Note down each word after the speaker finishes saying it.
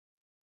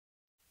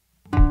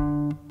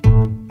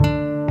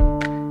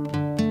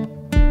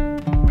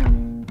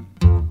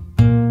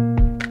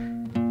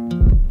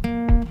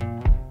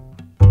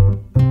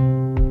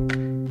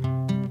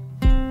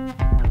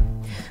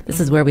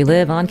This is Where We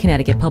Live on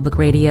Connecticut Public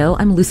Radio.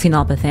 I'm Lucy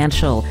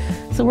Nalpathanchel.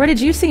 So where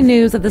did you see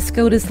news of the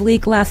SCOTUS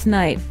leak last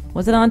night?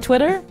 Was it on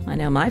Twitter? I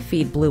know my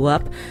feed blew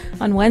up.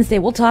 On Wednesday,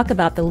 we'll talk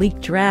about the leaked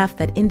draft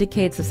that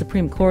indicates the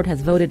Supreme Court has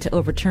voted to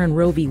overturn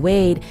Roe v.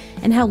 Wade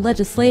and how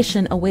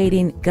legislation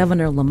awaiting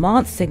Governor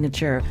Lamont's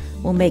signature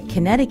will make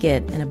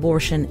Connecticut an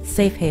abortion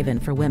safe haven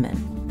for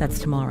women. That's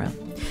tomorrow.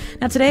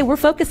 Now today, we're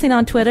focusing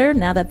on Twitter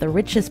now that the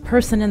richest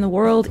person in the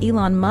world,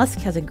 Elon Musk,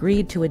 has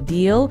agreed to a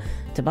deal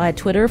to buy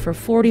Twitter for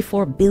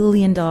 $44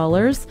 billion.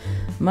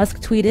 Musk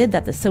tweeted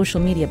that the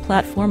social media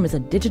platform is a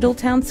digital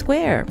town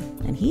square,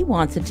 and he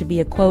wants it to be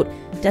a, quote,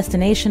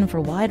 destination for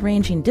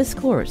wide-ranging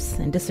discourse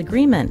and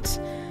disagreement.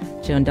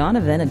 Joan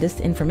Donovan, a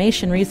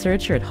disinformation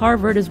researcher at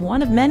Harvard, is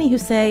one of many who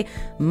say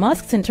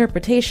Musk's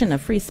interpretation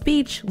of free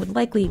speech would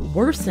likely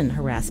worsen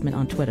harassment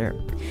on Twitter.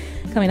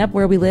 Coming up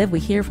Where We Live, we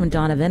hear from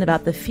Donovan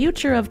about the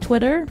future of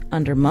Twitter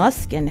under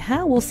Musk and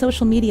how will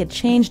social media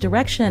change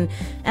direction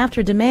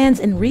after demands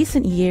in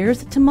recent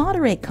years to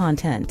moderate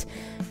content.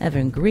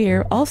 Evan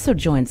Greer also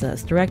joins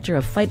us, director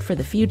of Fight for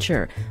the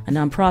Future, a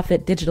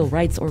nonprofit digital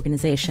rights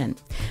organization.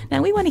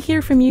 Now, we want to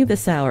hear from you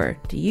this hour.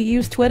 Do you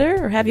use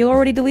Twitter or have you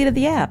already deleted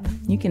the app?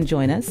 You can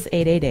join us,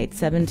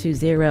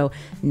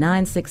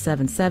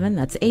 888-720-9677.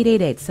 That's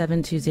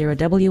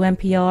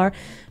 888-720-WNPR.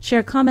 Share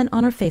a comment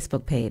on our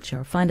Facebook page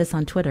or find us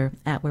on Twitter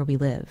at Where We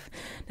Live.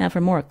 Now,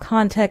 for more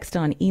context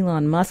on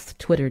Elon Musk's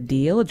Twitter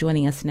deal,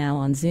 joining us now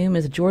on Zoom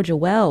is Georgia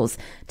Wells,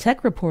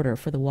 tech reporter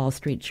for the Wall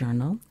Street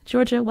Journal.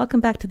 Georgia, welcome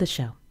back to the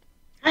show.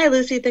 Hi,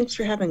 Lucy. Thanks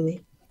for having me.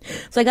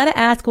 So I got to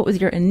ask, what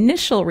was your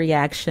initial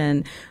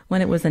reaction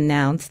when it was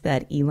announced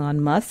that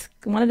Elon Musk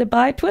wanted to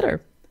buy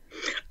Twitter?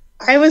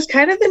 I was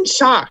kind of in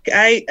shock.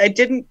 I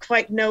didn't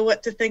quite know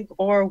what to think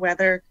or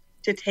whether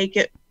to take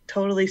it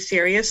totally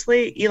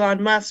seriously.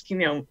 Elon Musk,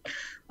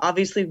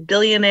 obviously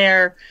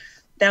billionaire,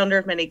 founder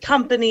of many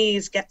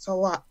companies, gets a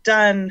lot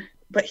done.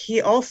 But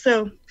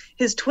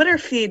his Twitter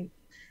feed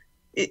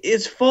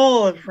is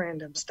full of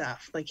random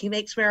stuff. Like, he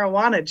makes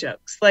marijuana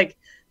jokes.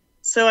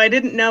 So I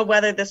didn't know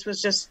whether this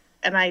was just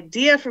an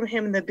idea from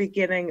him in the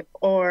beginning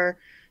or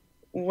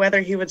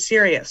whether he was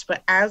serious.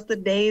 But as the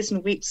days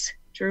and weeks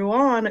drew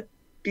on, it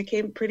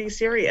became pretty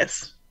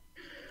serious.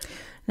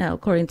 Now,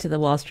 according to the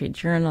Wall Street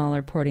Journal,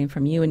 reporting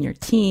from you and your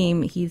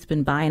team, he's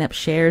been buying up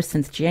shares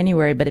since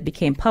January, but it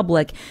became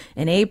public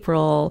in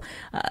April.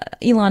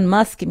 Elon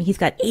Musk, he's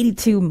got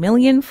 82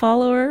 million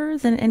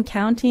followers and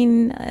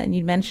counting. And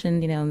you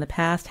mentioned, in the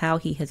past how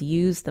he has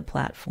used the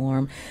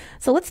platform.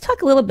 So let's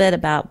talk a little bit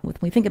about, when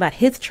we think about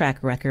his track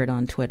record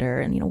on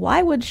Twitter, and,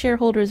 why would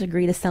shareholders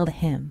agree to sell to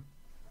him?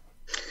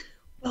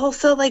 Well,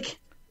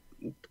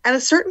 at a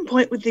certain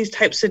point with these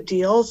types of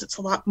deals, it's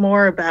a lot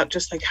more about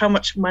just how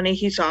much money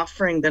he's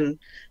offering than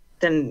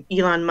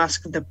Elon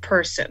Musk, the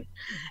person.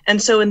 And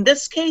so in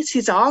this case,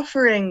 he's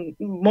offering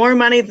more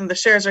money than the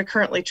shares are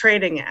currently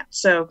trading at.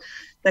 So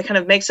that kind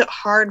of makes it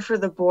hard for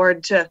the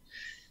board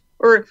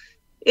or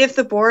if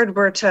the board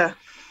were to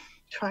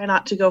try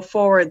not to go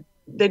forward,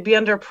 they'd be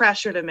under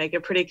pressure to make a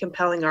pretty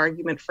compelling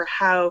argument for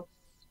how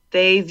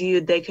they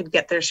viewed they could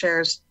get their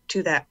shares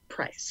to that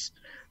price.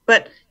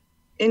 But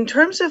in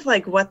terms of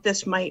what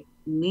this might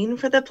mean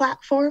for the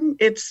platform,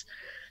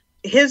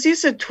 his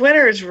use of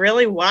Twitter is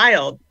really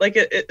wild.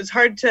 It's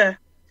hard to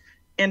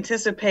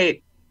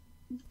anticipate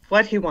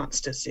what he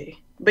wants to see.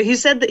 But he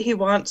said that he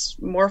wants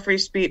more free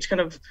speech, kind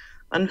of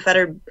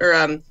unfettered or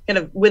kind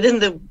of within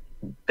the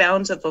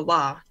bounds of the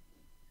law.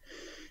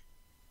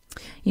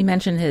 You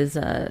mentioned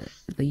the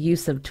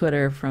use of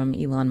Twitter from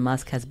Elon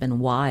Musk has been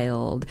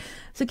wild.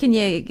 So can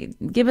you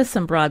give us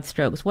some broad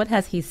strokes? What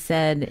has he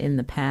said in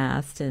the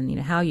past, and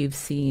how you've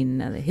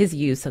seen his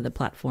use of the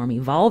platform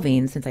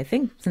evolving since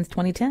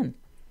 2010?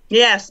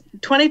 Yes,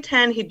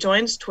 2010 he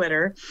joins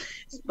Twitter.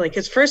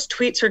 His first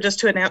tweets are just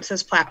to announce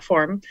his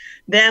platform.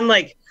 Then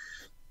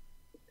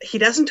he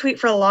doesn't tweet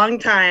for a long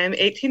time.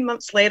 18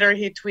 months later,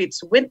 he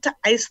tweets, went to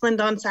Iceland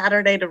on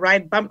Saturday to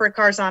ride bumper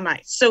cars on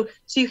ice. So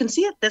you can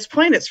see at this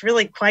point, it's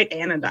really quite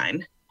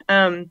anodyne.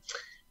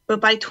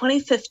 But by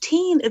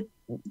 2015,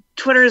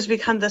 Twitter has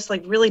become this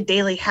really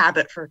daily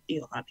habit for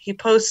Elon. He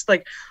posts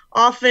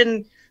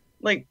often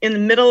in the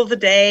middle of the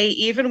day,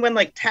 even when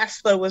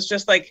Tesla was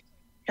just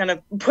kind of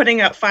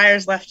putting out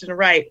fires left and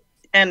right.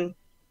 And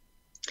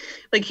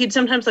he'd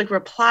sometimes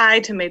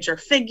reply to major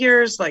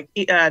figures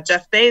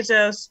Jeff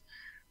Bezos.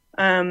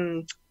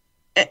 And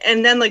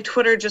then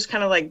Twitter just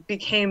kind of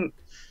became,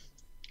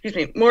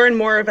 more and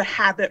more of a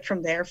habit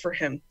from there for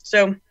him.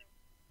 So,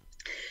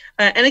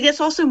 and it gets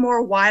also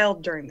more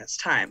wild during this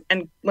time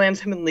and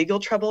lands him in legal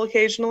trouble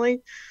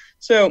occasionally.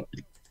 So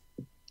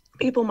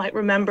people might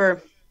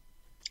remember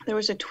there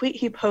was a tweet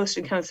he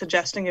posted kind of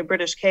suggesting a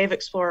British cave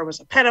explorer was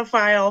a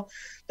pedophile.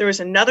 There was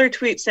another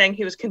tweet saying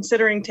he was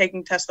considering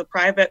taking Tesla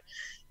private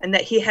and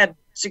that he had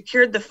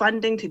secured the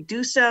funding to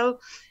do so.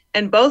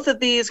 And both of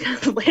these kind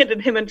of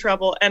landed him in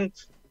trouble. And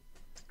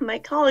my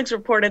colleagues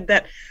reported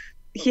that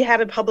he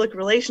had a public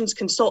relations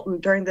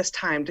consultant during this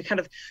time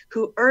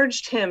who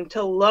urged him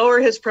to lower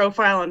his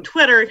profile on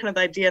Twitter, kind of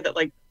the idea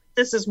that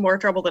this is more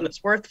trouble than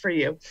it's worth for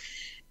you.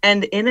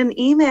 And in an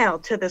email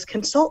to this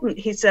consultant,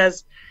 he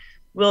says,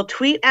 "Will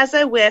tweet as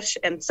I wish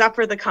and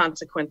suffer the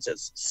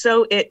consequences.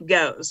 So it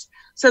goes."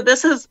 So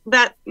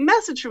that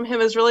message from him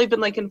has really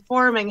been like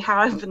informing how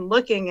I've been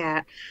looking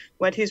at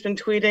what he's been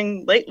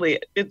tweeting lately.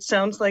 It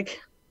sounds like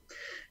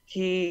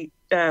he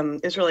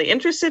is really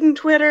interested in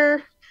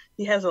Twitter.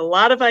 He has a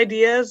lot of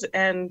ideas,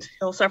 and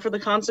he'll suffer the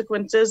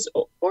consequences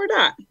or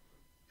not.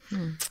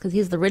 Because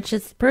he's the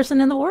richest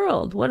person in the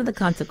world. What are the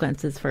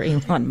consequences for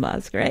Elon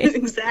Musk, right?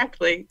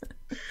 Exactly.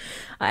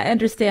 I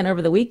understand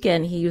over the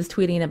weekend he was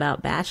tweeting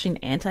about bashing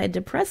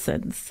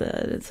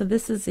antidepressants. So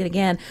this is,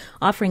 again,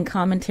 offering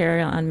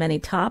commentary on many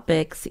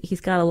topics.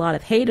 He's got a lot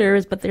of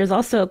haters, but there's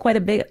also quite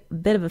a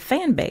bit of a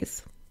fan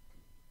base.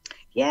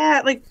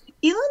 Yeah, like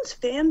Elon's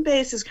fan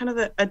base is kind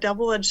of a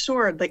double-edged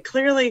sword. Like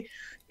clearly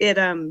it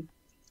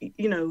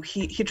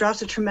he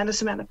draws a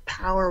tremendous amount of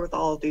power with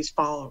all of these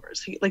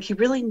followers. He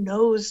really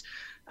knows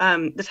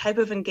the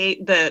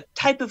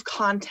type of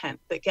content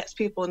that gets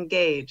people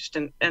engaged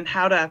and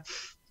how to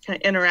kind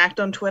of interact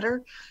on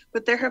Twitter.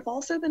 But there have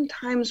also been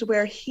times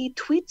where he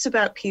tweets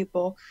about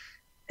people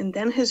and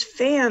then his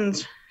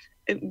fans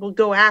will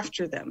go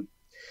after them.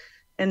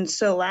 And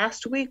so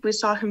last week we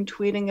saw him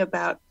tweeting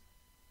about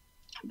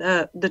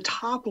the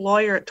top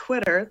lawyer at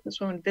Twitter, this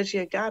woman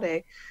Vijaya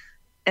Gadde,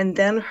 and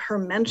then her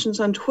mentions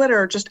on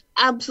Twitter just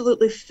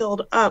absolutely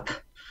filled up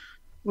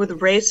with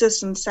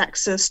racist and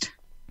sexist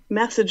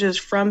messages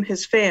from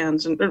his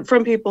fans and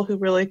from people who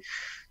really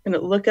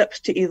look up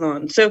to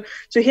Elon. So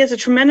he has a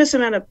tremendous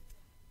amount of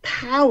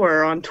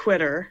power on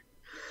Twitter,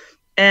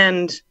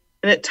 and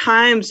at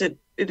times it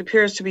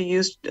appears to be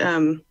used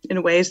in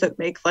ways that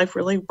make life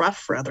really rough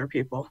for other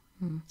people.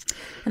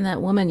 And that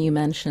woman you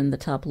mentioned, the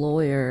top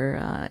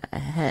lawyer,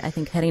 I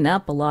think heading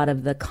up a lot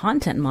of the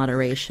content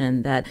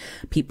moderation that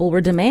people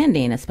were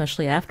demanding,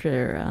 especially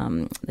after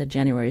the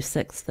January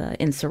 6th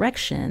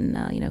insurrection,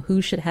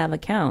 who should have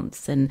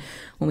accounts. And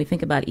when we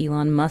think about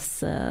Elon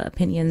Musk's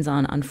opinions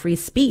on free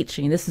speech,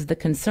 this is the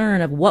concern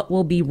of what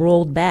will be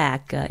rolled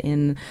back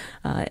in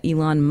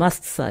Elon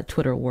Musk's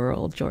Twitter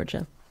world,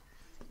 Georgia.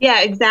 Yeah,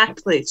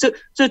 exactly. So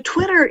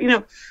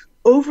Twitter,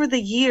 over the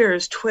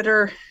years,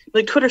 Twitter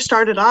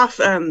started off,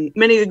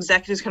 many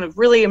executives kind of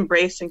really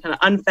embracing kind of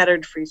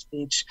unfettered free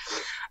speech,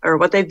 or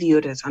what they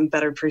viewed as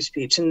unfettered free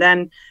speech. And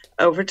then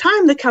over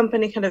time, the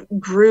company kind of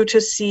grew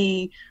to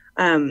see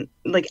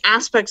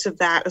aspects of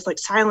that as like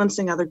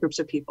silencing other groups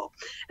of people.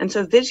 And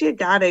so Vijaya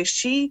Gadde,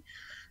 she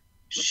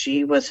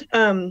was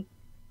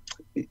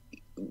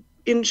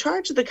in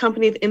charge of the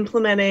company of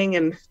implementing,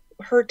 and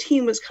her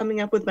team was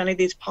coming up with many of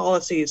these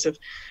policies of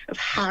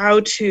how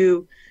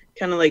to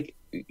kind of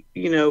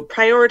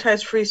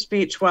prioritize free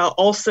speech while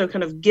also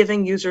kind of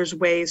giving users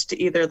ways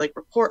to either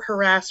report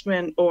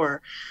harassment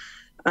or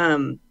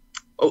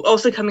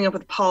also coming up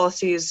with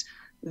policies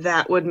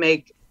that would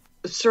make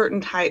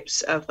certain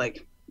types of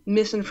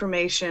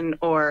misinformation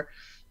or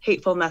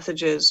hateful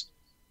messages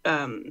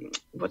banned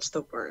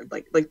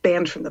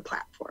from the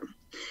platform.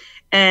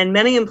 And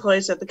many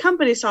employees at the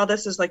company saw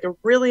this as a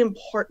really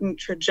important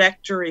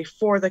trajectory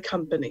for the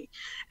company.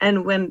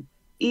 And when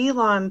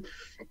Elon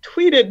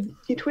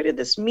tweeted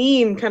this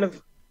meme kind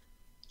of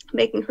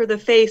making her the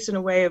face in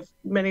a way of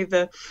many of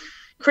the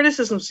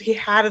criticisms he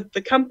had of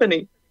the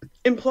company.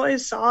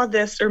 Employees saw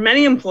this, or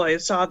many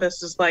employees saw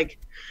this as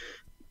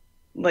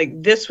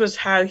this was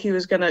how he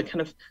was going to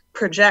kind of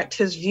project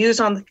his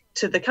views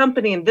to the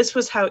company, and this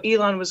was how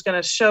Elon was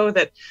going to show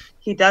that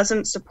he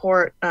doesn't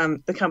support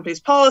the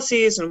company's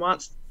policies and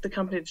wants the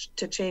company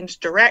to change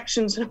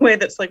directions in a way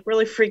that's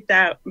really freaked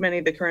out many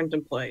of the current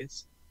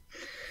employees.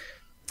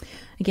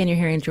 Again, you're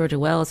hearing Georgia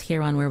Wells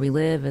here on Where We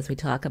Live as we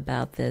talk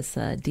about this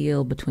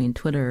deal between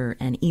Twitter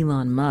and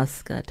Elon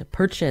Musk to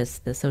purchase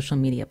the social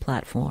media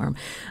platform.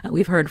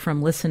 We've heard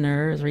from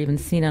listeners or even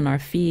seen on our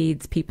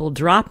feeds people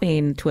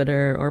dropping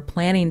Twitter or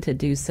planning to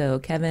do so.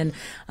 Kevin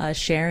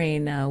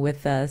sharing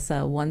with us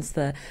once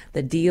the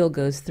deal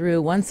goes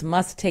through, once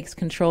Musk takes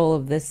control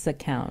of this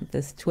account,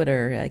 this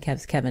Twitter,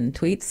 Kevin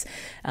tweets,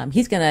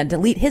 he's going to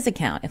delete his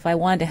account. If I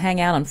wanted to hang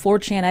out on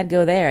 4chan, I'd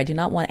go there. I do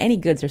not want any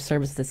goods or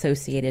services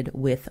associated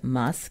with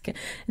Musk.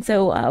 And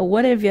so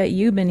what have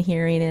you been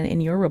hearing in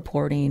your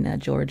reporting,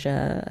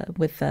 Georgia,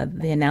 with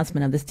the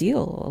announcement of this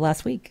deal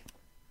last week?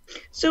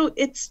 So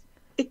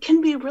it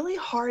can be really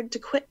hard to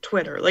quit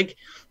Twitter.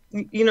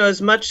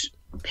 As much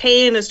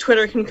pain as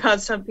Twitter can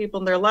cause some people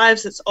in their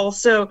lives, it's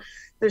also,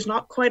 there's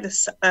not quite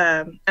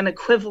an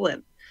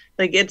equivalent.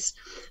 It's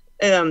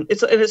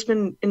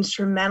been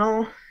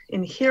instrumental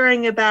in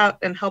hearing about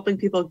and helping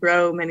people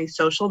grow many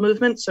social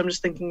movements. So I'm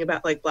just thinking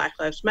about Black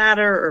Lives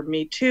Matter or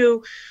Me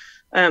Too.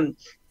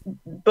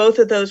 Both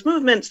of those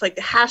movements, the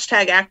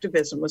hashtag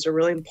activism was a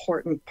really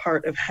important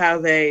part of how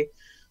they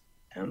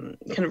kind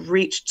of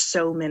reached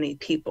so many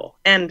people.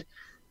 And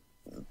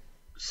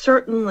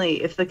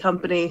certainly if the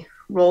company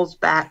rolls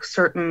back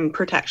certain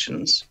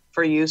protections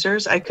for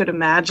users, I could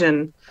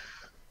imagine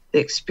the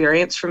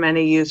experience for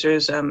many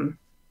users,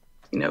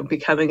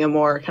 becoming a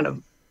more kind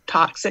of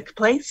toxic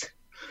place,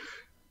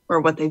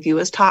 or what they view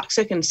as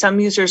toxic, and some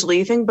users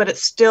leaving. But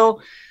it's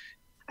still,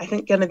 I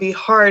think, going to be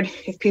hard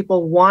if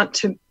people want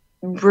to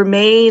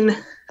remain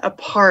a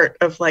part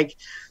of like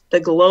the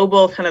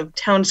global kind of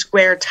town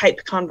square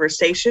type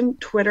conversation.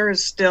 Twitter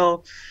is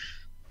still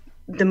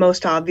the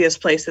most obvious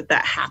place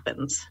that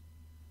happens.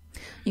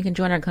 You can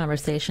join our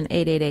conversation,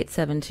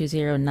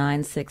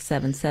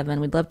 888-720-9677.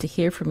 We'd love to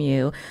hear from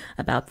you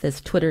about this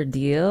Twitter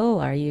deal.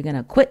 Are you going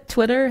to quit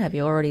Twitter? Have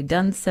you already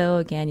done so?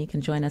 Again, you can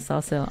join us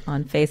also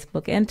on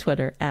Facebook and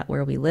Twitter at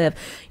Where We Live.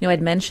 You know,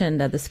 I'd mentioned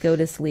the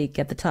SCOTUS leak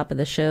at the top of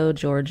the show,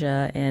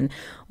 Georgia, and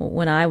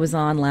when I was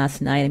on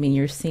last night, I mean,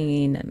 you're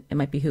seeing, it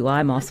might be who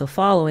I'm also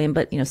following,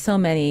 but, you know, so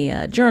many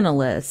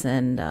journalists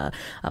and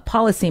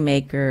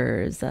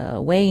policymakers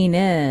weighing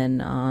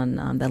in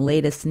on the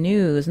latest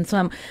news. And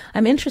so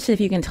I'm interested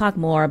if you can talk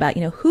more about,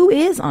 you know, who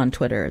is on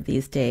Twitter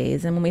these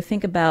days. And when we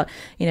think about,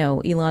 you know,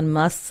 Elon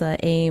Musk's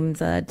aims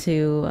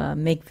to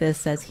make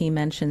this, as he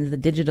mentions, the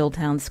digital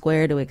town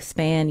square to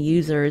expand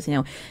users, you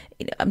know,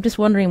 I'm just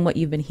wondering what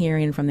you've been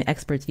hearing from the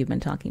experts you've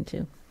been talking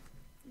to.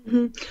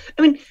 Mm-hmm.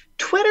 I mean,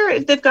 Twitter,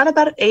 they've got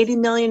about 80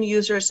 million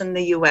users in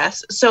the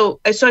US.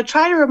 So I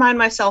try to remind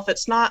myself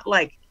it's not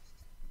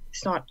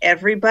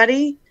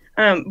everybody,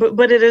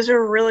 but it is a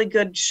really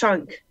good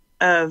chunk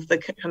of the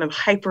kind of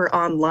hyper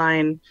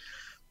online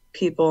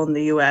people in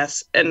the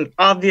US. And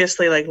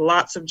obviously, like,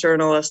 lots of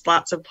journalists,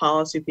 lots of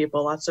policy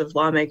people, lots of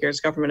lawmakers,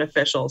 government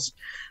officials.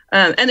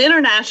 And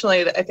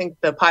internationally, I think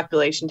the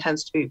population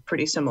tends to be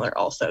pretty similar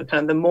also,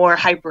 kind of the more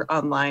hyper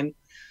online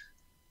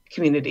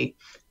community.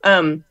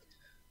 But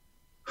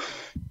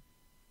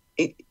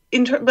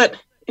in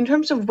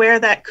terms of where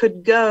that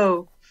could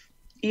go,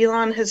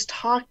 Elon has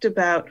talked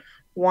about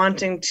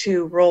wanting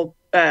to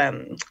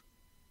kind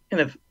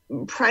of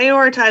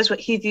prioritize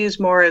what he views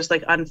more as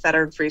like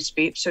unfettered free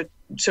speech.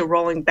 So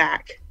rolling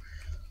back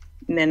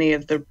many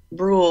of the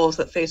rules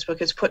that Facebook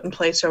has put in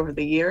place over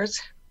the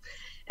years.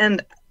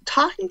 And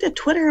talking to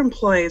Twitter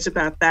employees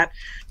about that,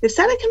 they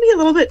said it can be a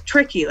little bit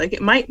tricky. Like,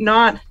 it might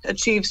not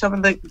achieve some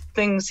of the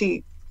things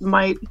he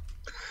might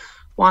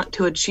want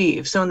to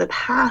achieve. So in the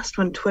past,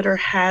 when Twitter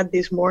had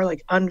these more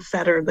like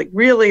unfettered, like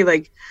really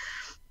like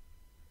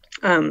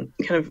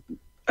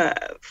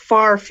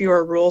far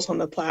fewer rules on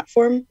the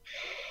platform,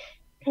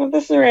 kind of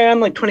this is around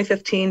like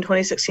 2015,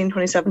 2016,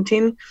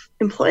 2017,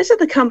 employees of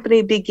the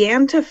company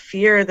began to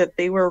fear that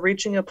they were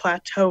reaching a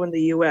plateau in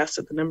the US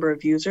at the number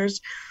of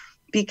users,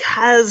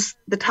 because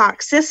the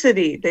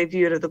toxicity they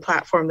viewed of the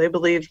platform they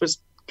believed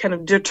was kind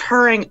of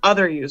deterring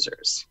other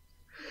users.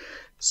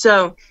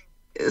 So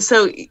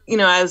you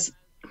know, as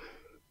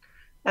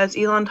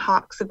Elon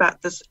talks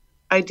about this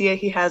idea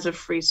he has of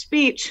free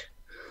speech,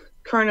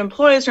 current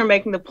employees are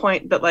making the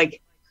point that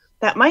like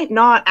that might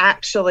not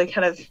actually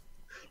kind of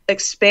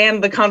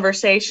expand the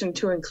conversation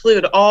to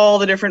include all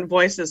the different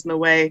voices in the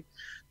way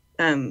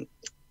you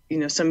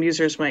know, some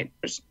users might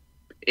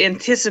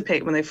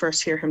anticipate when they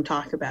first hear him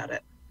talk about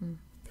it.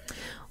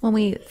 When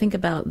we think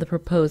about the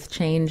proposed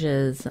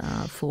changes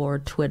for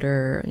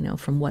Twitter, you know,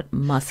 from what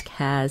Musk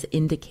has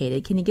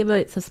indicated, can you give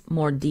us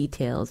more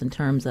details in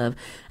terms of,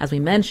 as we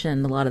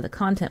mentioned, a lot of the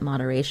content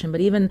moderation,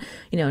 but even,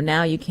 you know,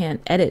 now you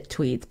can't edit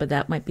tweets, but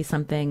that might be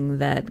something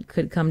that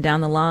could come down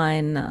the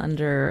line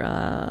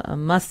under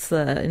Musk's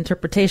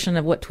interpretation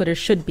of what Twitter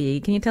should be.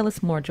 Can you tell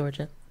us more,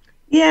 Georgia?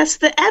 Yes,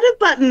 the edit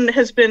button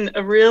has been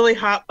a really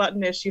hot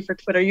button issue for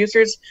Twitter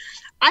users.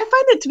 I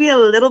find it to be a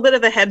little bit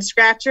of a head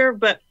scratcher,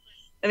 but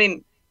I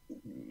mean,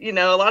 you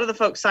know, a lot of the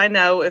folks I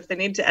know, if they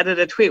need to edit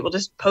a tweet, will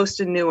just post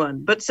a new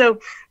one. But so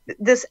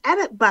this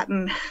edit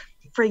button,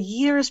 for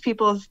years,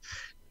 people have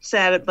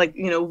said, like,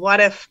 you know, what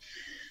if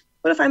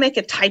I make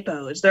a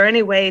typo? Is there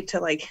any way to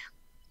like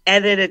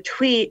edit a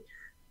tweet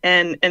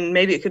and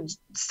maybe it could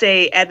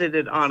stay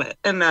edited on it?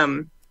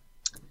 And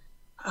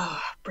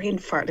brain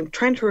fart. I'm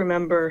trying to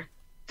remember.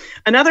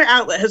 Another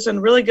outlet has done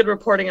really good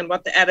reporting on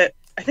what the edit,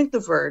 I think The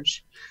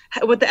Verge,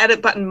 what the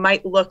edit button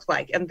might look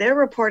like. And their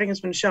reporting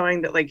has been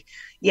showing that, like,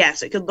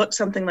 yes, it could look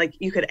something like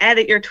you could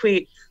edit your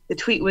tweet. The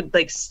tweet would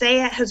like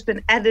say it has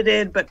been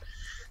edited, but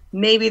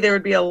maybe there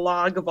would be a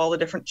log of all the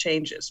different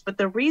changes. But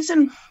the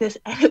reason this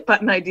edit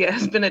button idea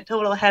has been a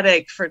total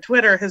headache for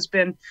Twitter has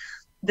been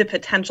the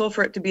potential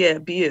for it to be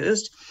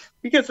abused,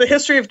 because the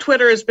history of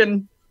Twitter has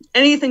been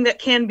anything that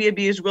can be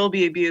abused will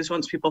be abused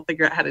once people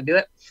figure out how to do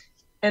it.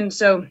 And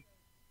so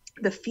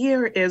the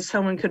fear is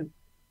someone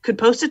could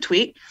post a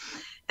tweet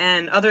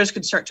and others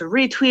could start to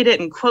retweet it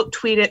and quote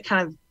tweet it,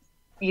 kind of,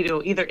 you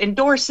know, either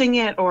endorsing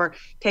it or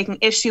taking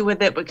issue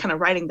with it, but kind of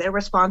writing their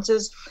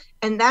responses.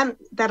 And then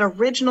that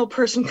original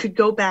person could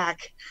go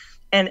back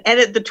and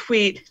edit the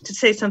tweet to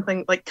say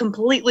something like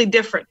completely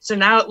different. So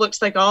now it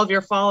looks like all of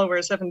your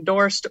followers have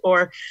endorsed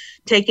or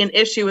taken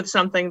issue with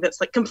something that's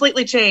like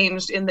completely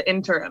changed in the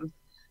interim.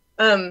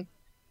 I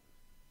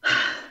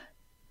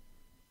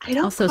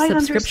don't also quite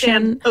subscription.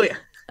 Understand. Oh yeah.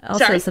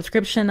 Also, Sorry.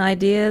 subscription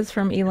ideas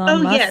from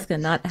Elon Musk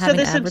and not having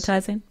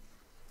advertising?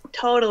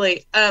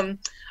 Totally. I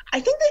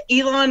think that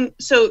Elon,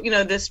 so, you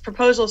know, this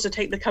proposal is to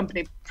take the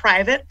company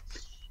private.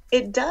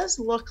 It does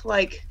look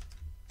like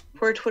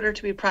for Twitter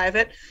to be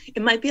private,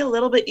 it might be a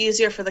little bit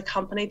easier for the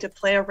company to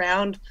play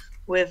around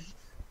with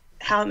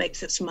how it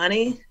makes its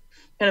money,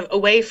 kind of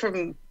away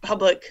from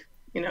public,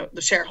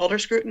 the shareholder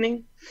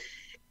scrutiny.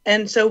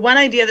 And so one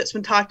idea that's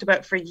been talked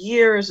about for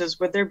years is,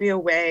 would there be a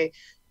way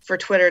for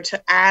Twitter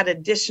to add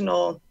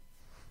additional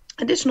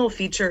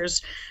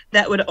features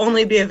that would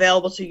only be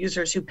available to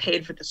users who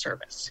paid for the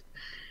service?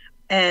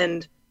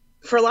 And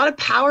for a lot of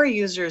power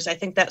users, I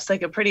think that's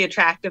like a pretty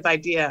attractive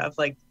idea of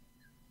like,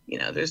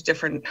 there's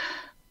different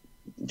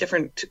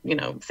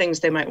things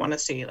they might want to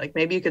see. Like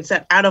maybe you could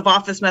set out of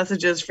office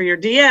messages for your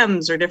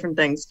DMs or different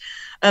things.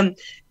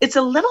 It's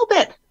a little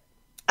bit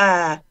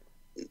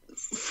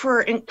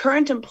for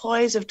current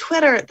employees of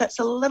Twitter, that's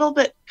a little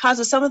bit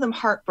causes some of them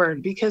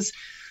heartburn, because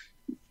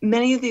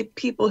many of the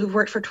people who've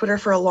worked for Twitter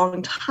for a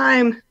long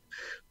time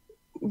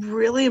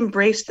really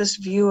embrace this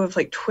view of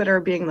like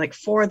Twitter being like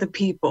for the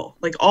people,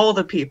 like all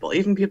the people,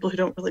 even people who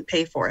don't really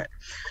pay for it.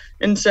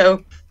 And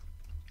so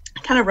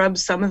it kind of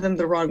rubs some of them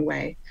the wrong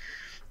way.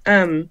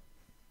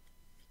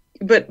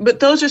 But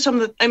those are some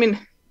of the,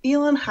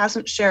 Elon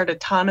hasn't shared a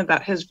ton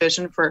about his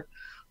vision for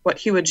what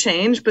he would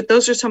change, but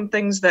those are some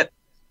things that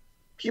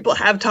people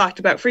have talked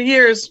about for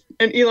years,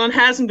 and Elon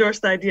has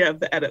endorsed the idea of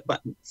the edit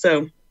button.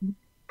 So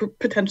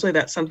potentially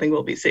that's something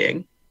we'll be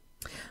seeing.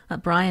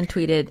 Brian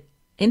tweeted,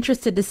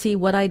 interested to see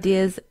what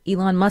ideas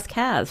Elon Musk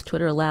has.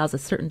 Twitter allows a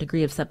certain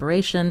degree of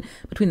separation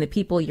between the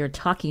people you're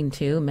talking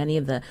to. Many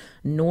of the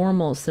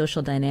normal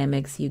social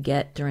dynamics you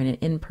get during an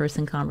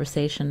in-person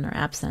conversation are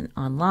absent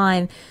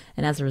online.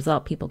 And as a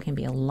result, people can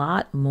be a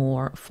lot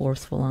more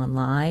forceful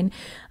online.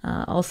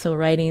 Also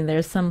writing,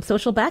 there's some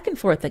social back and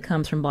forth that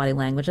comes from body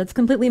language that's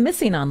completely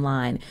missing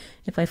online.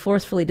 If I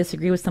forcefully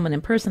disagree with someone in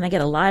person, I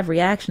get a live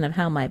reaction of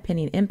how my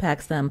opinion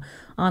impacts them.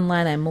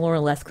 Online, I'm more or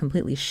less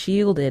completely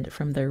shielded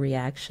from their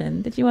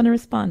reaction. Did you want to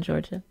respond,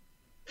 Georgia?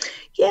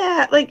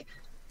 Yeah,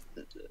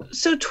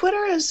 so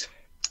Twitter is,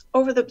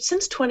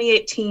 since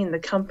 2018, the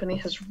company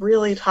has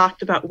really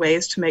talked about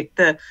ways to make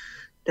the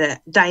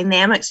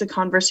dynamics of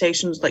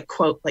conversations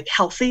quote,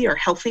 healthy or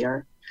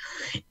healthier.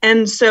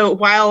 And so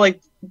while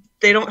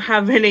they don't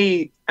have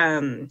any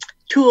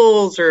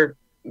tools or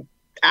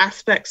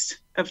aspects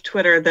of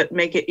Twitter that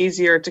make it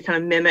easier to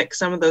kind of mimic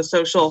some of those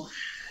social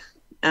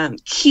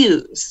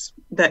cues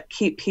that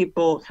keep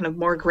people kind of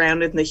more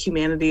grounded in the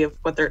humanity of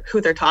who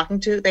they're talking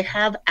to, they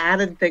have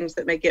added things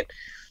that make it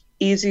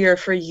easier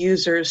for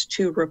users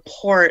to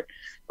report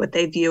what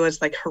they view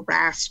as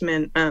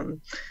harassment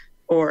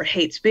or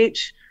hate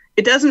speech.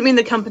 It doesn't mean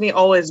the company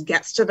always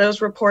gets to those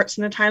reports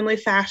in a timely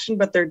fashion,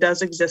 but there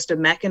does exist a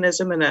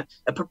mechanism and a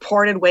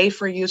purported way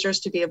for users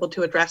to be able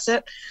to address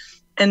it.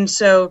 And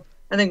so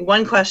I think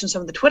one question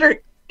some of the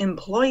Twitter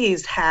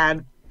employees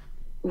had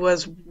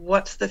was,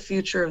 what's the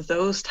future of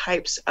those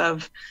types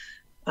of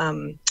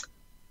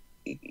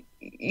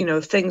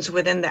things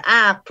within the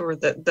app or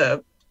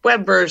the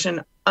web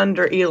version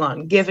under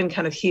Elon, given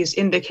kind of he's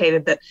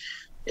indicated that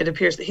it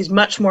appears that he's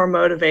much more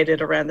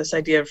motivated around this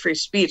idea of free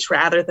speech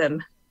rather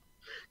than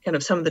kind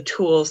of some of the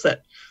tools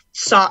that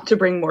sought to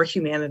bring more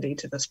humanity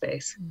to the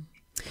space.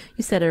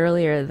 You said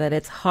earlier that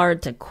it's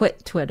hard to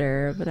quit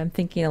Twitter, but I'm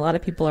thinking a lot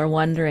of people are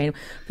wondering,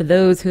 for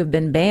those who have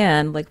been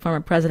banned, like former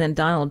President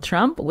Donald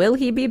Trump, will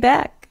he be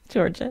back,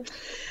 Georgia?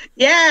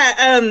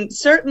 Yeah,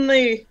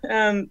 certainly.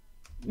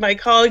 My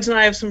colleagues and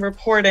I have some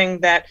reporting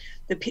that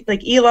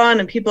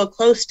Elon and people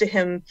close to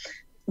him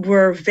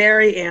were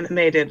very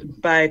animated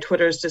by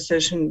Twitter's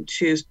decision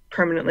to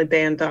permanently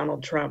ban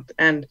Donald Trump.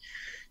 And,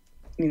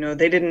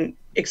 they didn't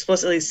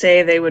explicitly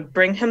say they would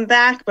bring him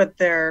back, but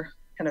their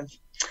kind of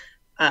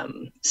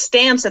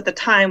stance at the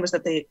time was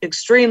that they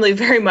extremely,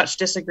 very much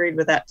disagreed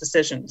with that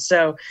decision.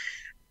 So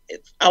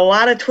a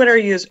lot of Twitter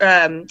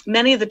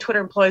many of the Twitter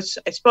employees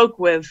I spoke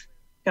with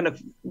are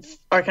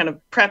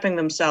prepping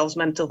themselves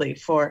mentally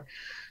for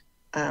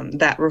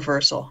that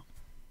reversal.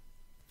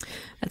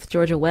 That's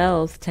Georgia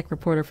Wells, tech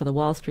reporter for the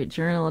Wall Street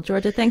Journal.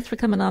 Georgia, thanks for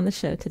coming on the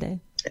show today.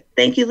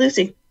 Thank you,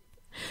 Lucy.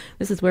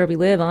 This is Where We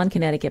Live on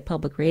Connecticut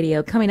Public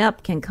Radio. Coming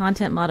up, can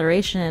content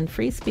moderation and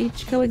free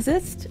speech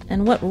coexist?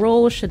 And what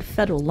role should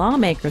federal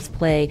lawmakers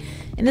play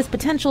in this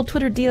potential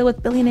Twitter deal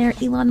with billionaire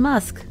Elon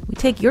Musk? We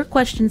take your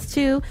questions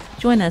too.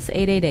 Join us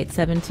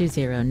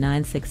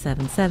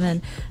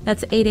 888-720-9677.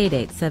 That's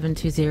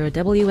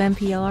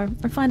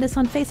 888-720-WNPR. Or find us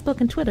on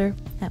Facebook and Twitter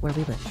at Where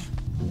We Live.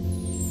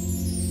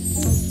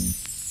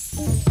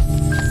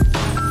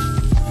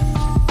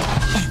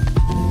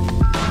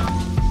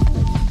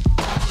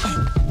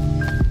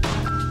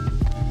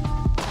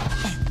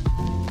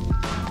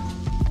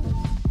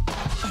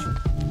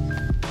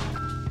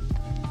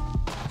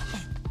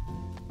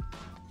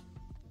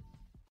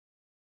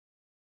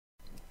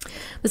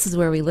 This is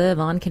Where We Live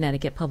on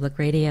Connecticut Public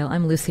Radio.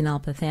 I'm Lucy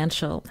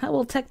Nalpathanchel. How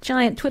will tech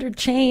giant Twitter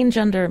change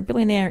under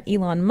billionaire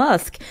Elon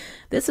Musk?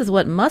 This is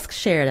what Musk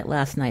shared at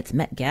last night's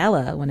Met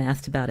Gala when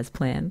asked about his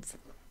plans.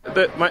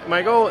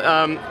 My goal,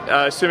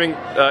 assuming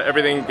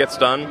everything gets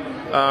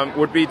done,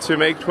 would be to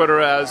make Twitter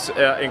as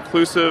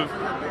inclusive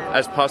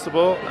as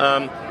possible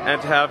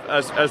and to have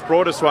as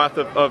broad a swath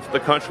of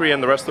the country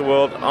and the rest of the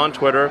world on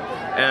Twitter,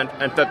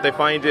 and that they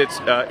find it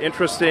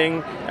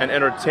interesting and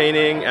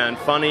entertaining and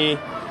funny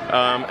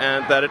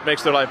and that it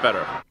makes their life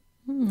better.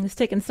 It's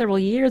taken several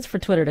years for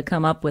Twitter to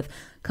come up with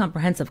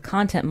comprehensive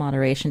content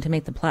moderation to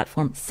make the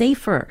platform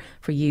safer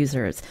for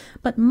users.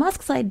 But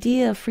Musk's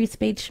idea of free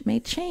speech may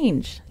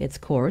change its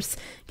course.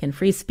 Can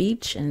free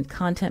speech and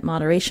content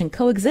moderation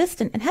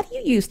coexist? And how do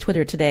you use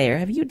Twitter today? Or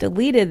have you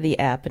deleted the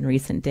app in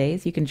recent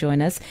days? You can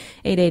join us,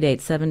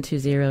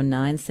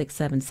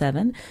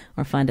 888-720-9677,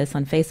 or find us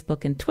on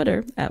Facebook and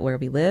Twitter at Where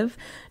We Live.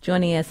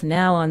 Joining us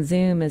now on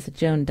Zoom is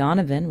Joan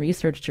Donovan,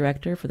 Research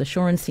Director for the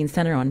Shorenstein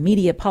Center on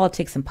Media,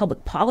 Politics, and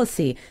Public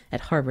Policy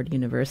at Harvard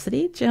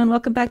University. Joan,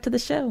 welcome back to the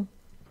show.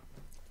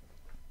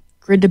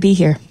 Good to be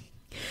here.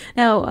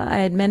 Now, I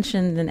had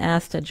mentioned and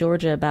asked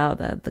Georgia about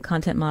the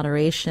content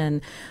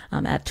moderation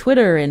at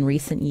Twitter in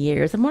recent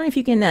years. I'm wondering if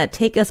you can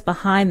take us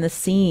behind the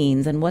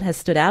scenes and what has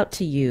stood out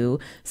to you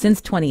since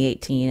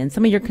 2018 and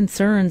some of your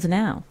concerns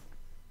now.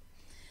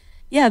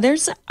 Yeah,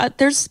 there's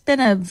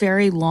been a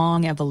very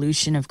long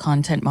evolution of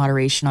content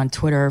moderation on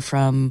Twitter,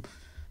 from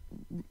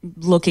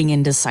looking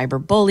into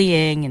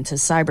cyberbullying, into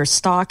cyber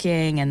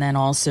stalking, and then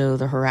also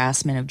the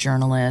harassment of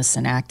journalists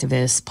and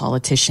activists,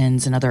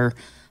 politicians, and other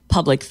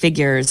public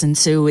figures. And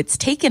so it's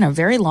taken a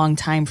very long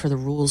time for the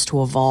rules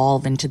to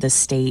evolve into the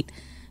state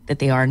that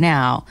they are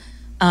now,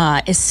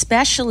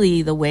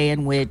 especially the way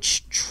in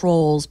which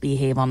trolls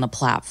behave on the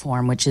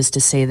platform, which is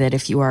to say that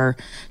if you are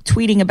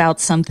tweeting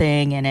about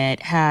something and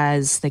it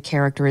has the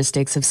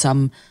characteristics of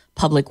some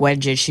public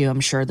wedge issue,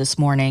 I'm sure this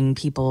morning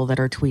people that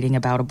are tweeting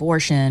about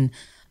abortion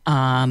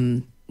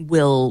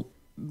will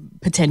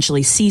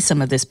potentially see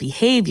some of this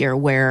behavior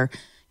where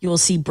you will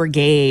see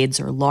brigades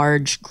or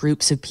large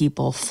groups of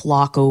people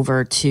flock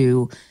over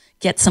to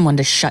get someone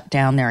to shut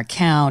down their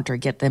account or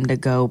get them to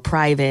go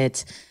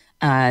private.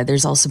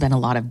 There's also been a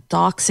lot of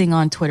doxing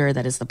on Twitter,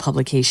 that is the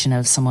publication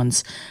of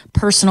someone's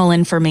personal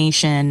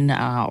information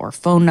or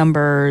phone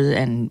number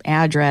and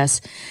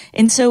address.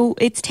 And so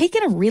it's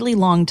taken a really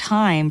long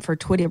time for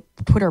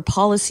Twitter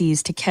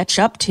policies to catch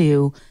up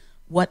to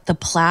what the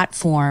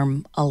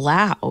platform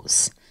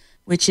allows,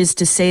 which is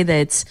to say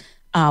that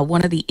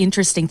one of the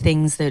interesting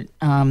things that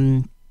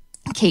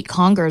Kate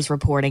Conger's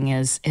reporting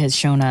has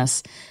shown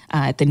us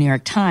at the New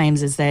York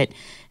Times is that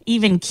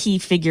even key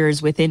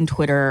figures within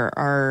Twitter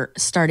are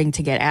starting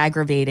to get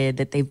aggravated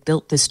that they've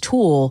built this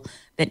tool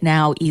that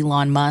now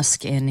Elon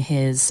Musk and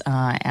his,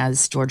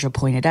 as Georgia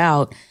pointed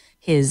out,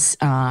 his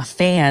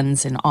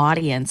fans and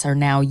audience are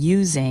now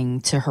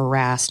using to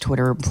harass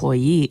Twitter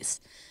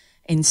employees.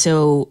 And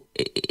so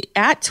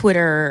at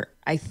Twitter,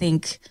 I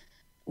think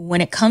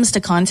when it comes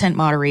to content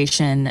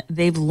moderation,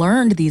 they've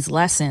learned these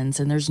lessons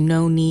and there's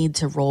no need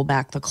to roll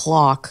back the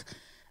clock.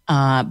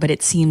 But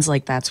it seems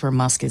like that's where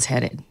Musk is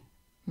headed.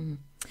 Mm.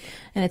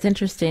 And it's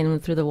interesting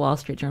through the Wall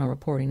Street Journal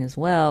reporting as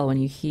well, when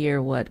you hear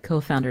what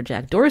co-founder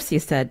Jack Dorsey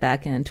said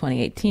back in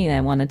 2018.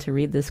 I wanted to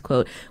read this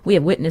quote. "We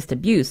have witnessed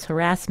abuse,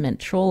 harassment,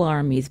 troll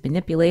armies,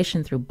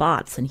 manipulation through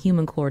bots and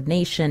human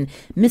coordination,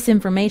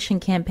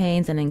 misinformation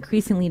campaigns, and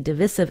increasingly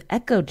divisive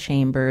echo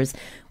chambers.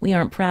 We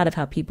aren't proud of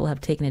how people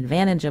have taken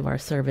advantage of our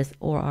service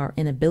or our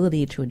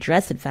inability to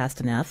address it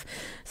fast enough."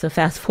 So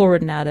fast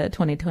forward now to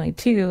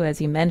 2022, as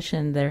you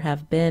mentioned, there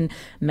have been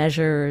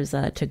measures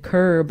to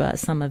curb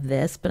some of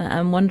this. But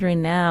I'm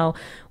wondering now,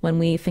 when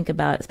we think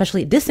about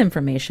especially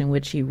disinformation,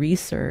 which you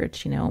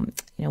research, you know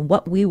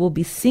what we will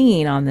be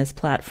seeing on this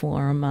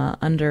platform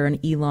under an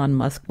Elon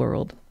Musk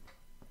world.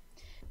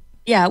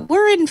 Yeah,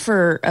 we're in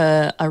for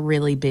a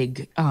really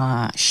big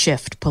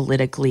shift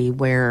politically,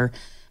 where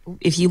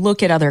if you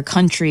look at other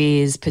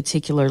countries,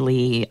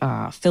 particularly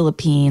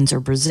Philippines or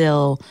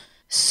Brazil,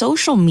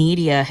 social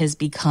media has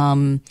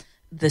become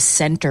the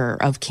center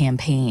of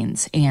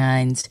campaigns.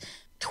 And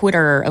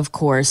Twitter, of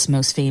course,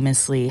 most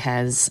famously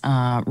has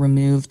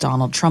removed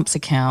Donald Trump's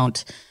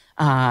account,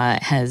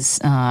 has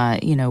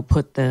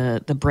put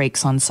the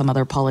brakes on some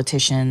other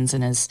politicians,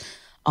 and has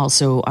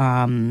also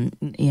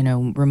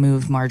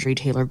removed Marjorie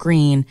Taylor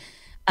Greene.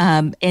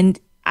 And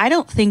I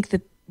don't think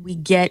that we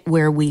get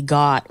where we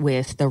got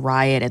with the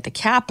riot at the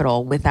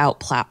Capitol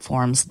without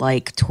platforms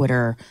like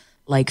Twitter,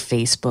 like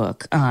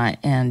Facebook,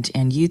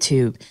 and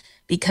YouTube.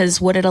 Because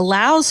what it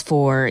allows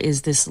for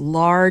is this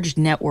large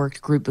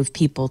networked group of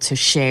people to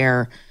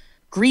share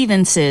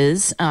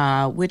grievances,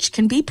 which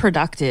can be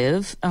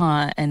productive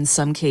in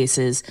some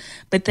cases,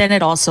 but then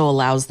it also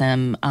allows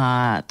them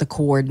the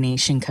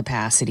coordination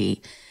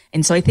capacity.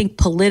 And so I think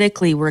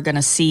politically we're going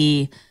to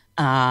see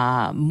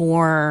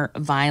more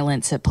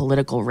violence at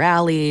political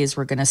rallies.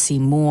 We're going to see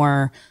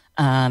more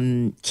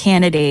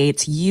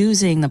candidates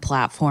using the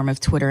platform of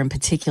Twitter in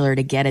particular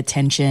to get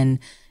attention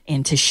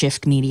and to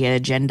shift media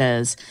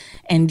agendas.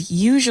 And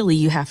usually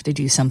you have to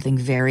do something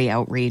very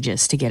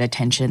outrageous to get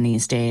attention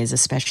these days,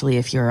 especially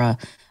if you're a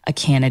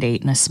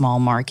candidate in a small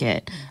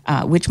market,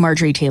 which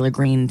Marjorie Taylor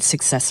Greene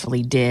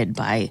successfully did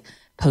by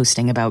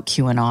posting about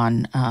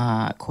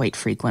QAnon quite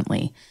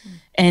frequently.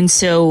 And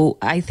so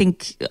I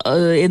think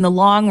in the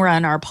long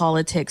run, our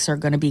politics are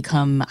going to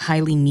become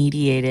highly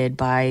mediated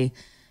by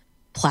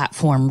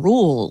platform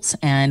rules,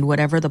 and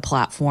whatever the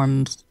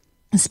platforms,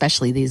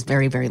 especially these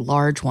very, very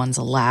large ones,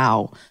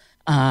 allow.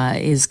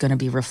 is going to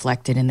be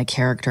reflected in the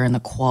character and the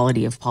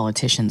quality of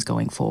politicians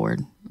going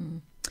forward.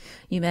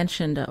 You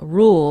mentioned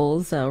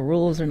rules.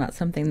 Rules are not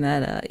something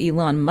that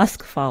Elon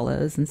Musk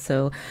follows. And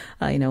so,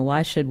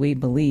 why should we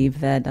believe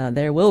that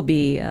there will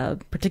be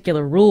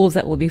particular rules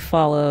that will be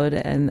followed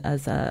and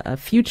as a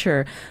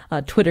future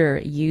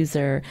Twitter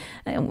user?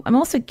 I'm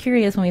also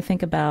curious when we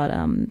think about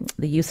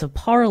the use of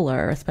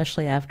Parler,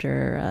 especially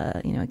after,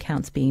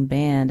 accounts being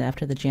banned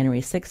after the January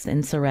 6th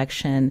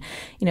insurrection,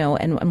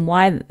 and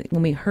why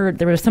when we heard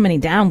there were so many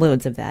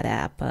downloads of that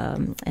app,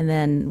 and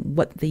then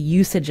what the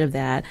usage of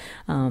that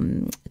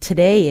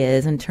today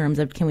is in terms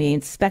of, can we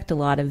expect a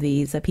lot of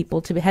these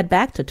people to head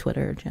back to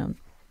Twitter, Joan?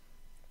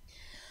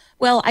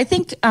 Well, I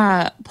think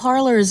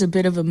Parler is a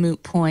bit of a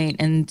moot point,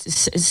 and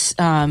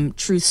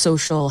Truth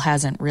Social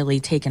hasn't really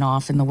taken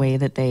off in the way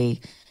that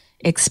they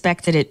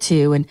expected it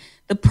to. And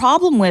the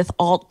problem with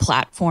alt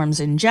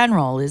platforms in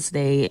general is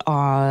they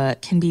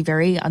can be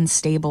very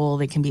unstable,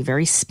 they can be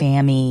very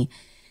spammy,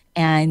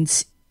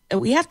 and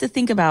we have to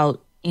think about,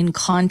 in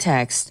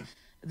context,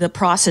 the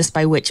process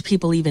by which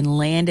people even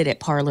landed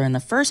at Parler in the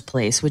first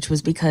place, which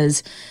was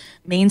because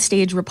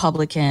mainstage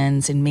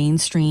Republicans and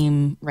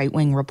mainstream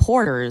right-wing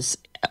reporters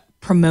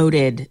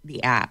promoted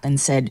the app and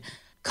said,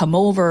 come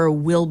over,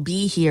 we'll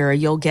be here,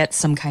 you'll get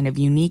some kind of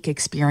unique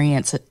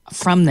experience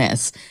from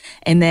this.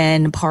 And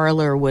then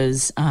Parler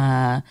was,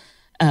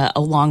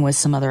 along with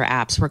some other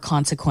apps, were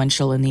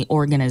consequential in the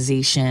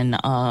organization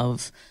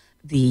of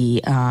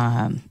the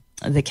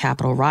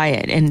Capitol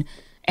riot.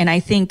 And I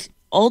think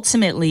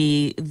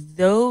ultimately,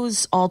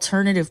 those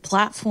alternative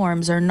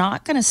platforms are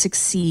not going to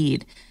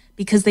succeed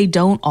because they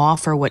don't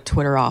offer what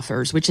Twitter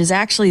offers, which is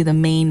actually the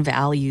main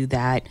value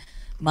that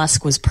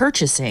Musk was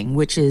purchasing,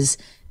 which is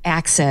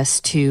access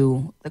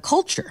to the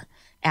culture,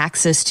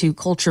 access to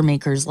culture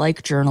makers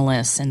like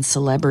journalists and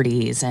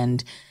celebrities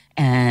and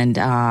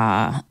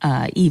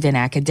even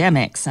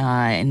academics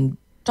and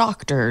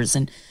doctors.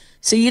 And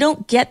so you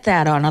don't get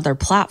that on other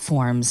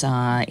platforms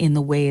in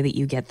the way that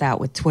you get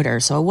that with Twitter.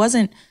 So I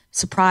wasn't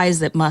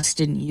surprised that Musk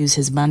didn't use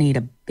his money to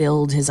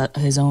build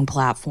his own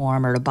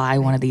platform or to buy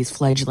one of these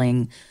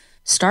fledgling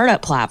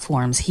startup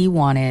platforms. He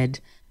wanted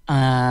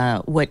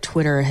what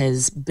Twitter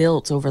has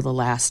built over the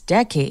last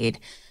decade,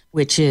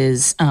 which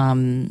is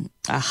a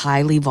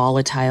highly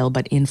volatile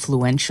but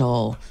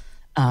influential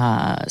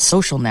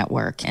social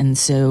network. And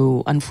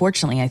so,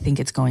 unfortunately, I think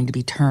it's going to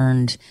be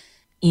turned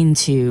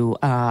into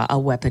a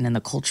weapon in the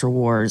culture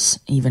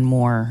wars even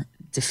more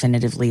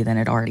definitively than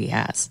it already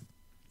has.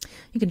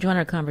 You can join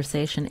our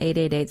conversation,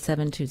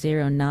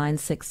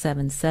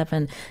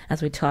 888-720-9677,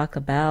 as we talk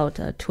about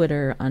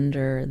Twitter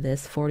under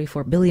this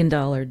 $44 billion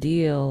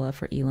deal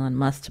for Elon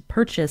Musk to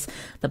purchase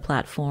the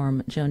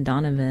platform. Joan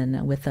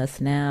Donovan with us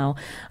now.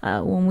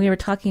 When we were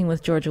talking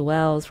with Georgia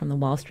Wells from the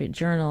Wall Street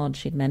Journal,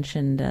 she'd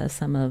mentioned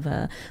some of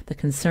the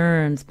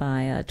concerns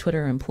by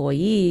Twitter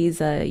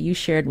employees. You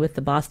shared with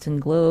the Boston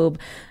Globe,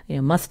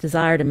 Musk's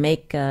desire to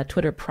make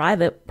Twitter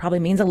private probably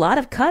means a lot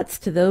of cuts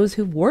to those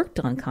who've worked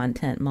on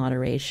content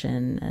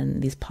moderation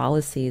and these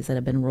policies that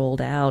have been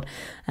rolled out.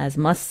 As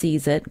Musk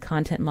sees it,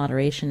 content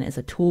moderation is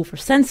a tool for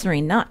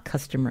censoring, not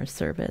customer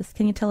service.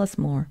 Can you tell us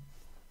more?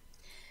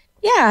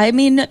 Yeah, I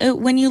mean,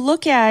 when you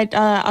look at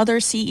other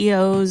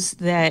CEOs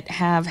that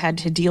have had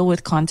to deal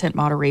with content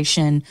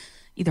moderation,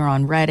 either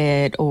on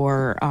Reddit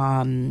or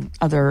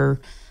other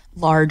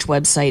large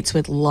websites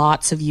with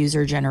lots of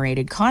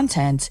user-generated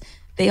content,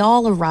 they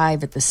all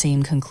arrive at the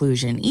same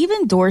conclusion.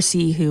 Even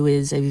Dorsey, who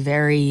is a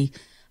very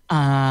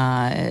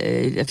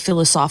a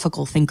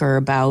philosophical thinker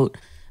about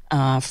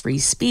free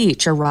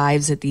speech,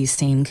 arrives at these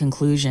same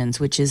conclusions,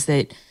 which is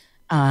that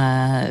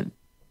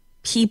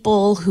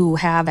people who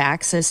have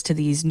access to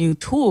these new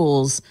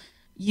tools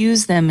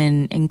use them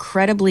in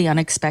incredibly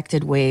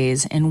unexpected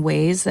ways, in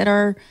ways that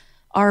are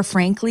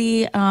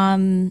frankly,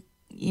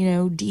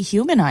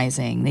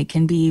 dehumanizing. They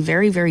can be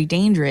very, very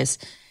dangerous.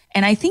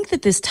 And I think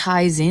that this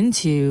ties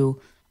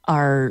into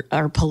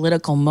our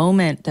political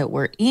moment that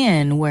we're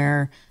in,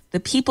 where the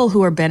people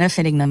who are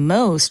benefiting the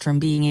most from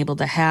being able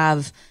to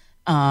have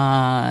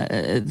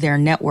their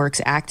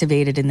networks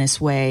activated in this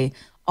way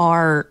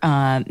are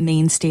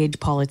main stage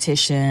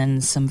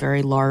politicians, some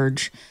very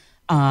large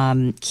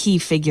key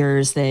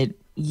figures that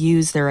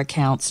use their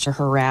accounts to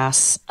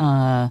harass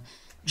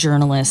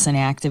journalists and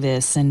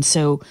activists. And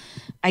so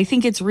I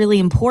think it's really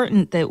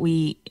important that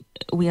we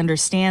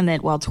understand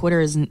that while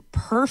Twitter isn't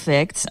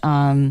perfect,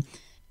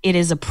 it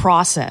is a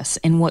process.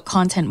 And what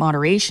content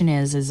moderation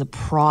is a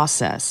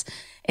process.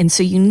 And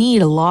so you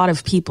need a lot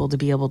of people to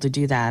be able to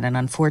do that. And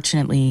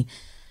unfortunately,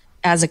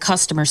 as a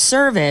customer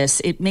service,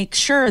 it makes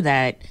sure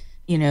that,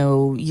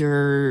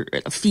 your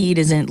feed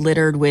isn't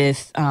littered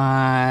with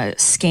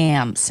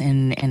scams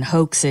and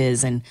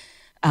hoaxes and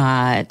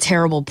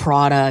terrible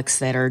products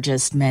that are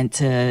just meant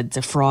to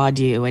defraud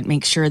you. It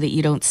makes sure that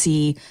you don't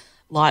see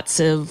lots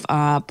of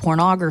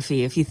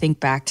pornography. If you think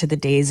back to the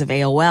days of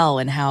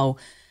AOL and how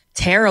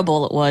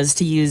terrible it was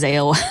to use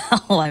AOL,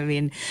 I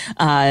mean,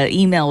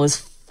 email was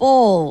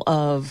full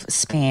of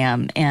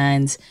spam.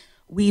 And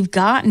we've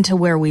gotten to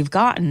where we've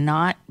gotten,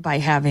 not by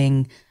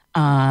having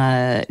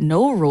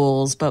no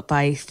rules, but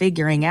by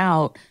figuring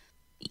out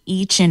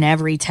each and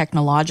every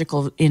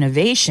technological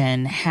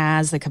innovation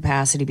has the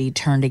capacity to be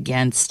turned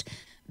against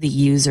the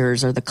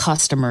users or the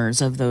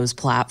customers of those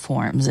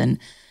platforms.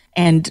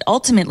 And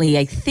ultimately,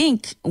 I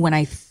think when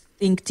I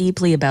think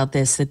deeply about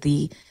this, that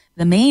the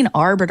main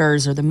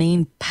arbiters or the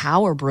main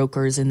power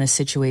brokers in this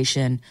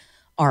situation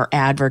are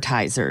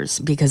advertisers,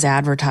 because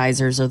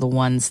advertisers are the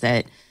ones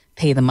that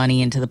pay the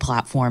money into the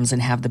platforms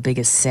and have the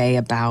biggest say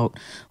about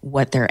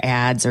what their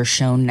ads are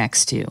shown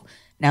next to.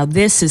 Now,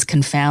 this is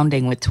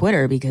confounding with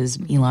Twitter because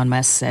Elon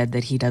Musk said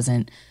that he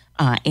doesn't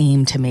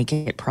aim to make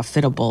it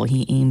profitable.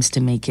 He aims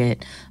to make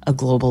it a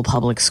global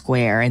public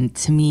square. And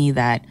to me,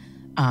 that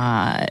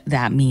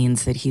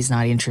means that he's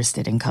not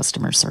interested in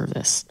customer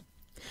service.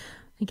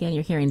 Again,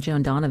 you're hearing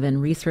Joan Donovan,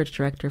 Research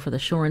Director for the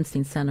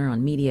Shorenstein Center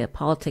on Media,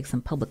 Politics,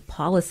 and Public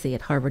Policy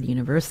at Harvard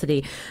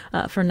University.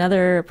 For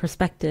another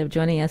perspective,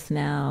 joining us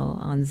now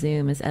on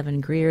Zoom is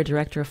Evan Greer,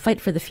 Director of Fight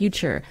for the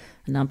Future,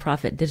 a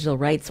nonprofit digital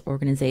rights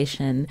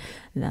organization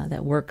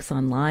that works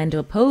online to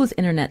oppose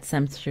internet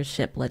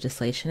censorship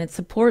legislation. It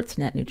supports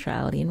net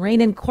neutrality and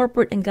rein in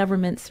corporate and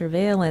government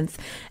surveillance.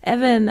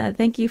 Evan,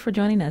 thank you for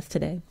joining us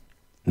today.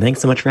 Thanks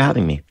so much for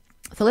having me.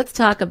 So let's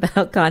talk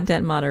about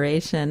content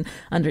moderation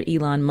under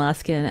Elon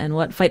Musk and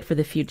what Fight for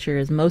the Future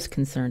is most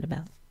concerned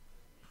about.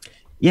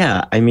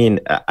 Yeah, I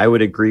mean, I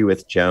would agree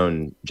with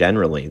Joan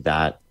generally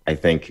that I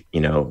think,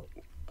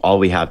 all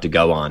we have to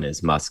go on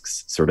is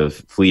Musk's sort of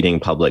fleeting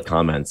public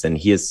comments. And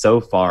he is so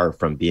far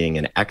from being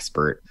an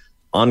expert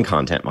on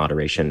content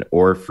moderation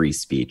or free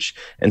speech.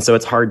 And so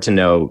it's hard to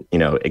know,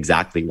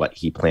 exactly what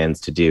he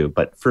plans to do.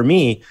 But for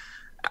me,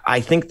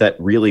 I think that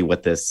really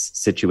what this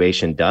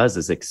situation does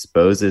is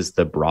exposes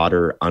the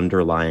broader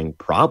underlying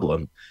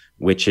problem,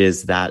 which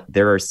is that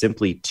there are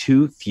simply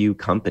too few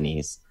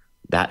companies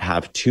that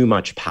have too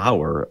much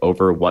power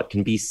over what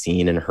can be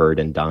seen and heard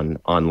and done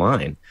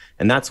online.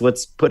 And that's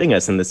what's putting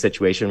us in the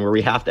situation where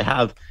we have to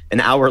have an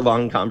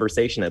hour-long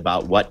conversation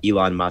about what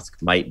Elon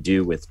Musk might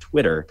do with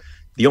Twitter.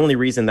 The only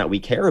reason that we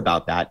care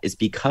about that is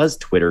because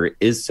Twitter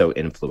is so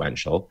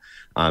influential,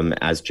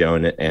 as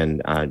Joan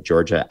and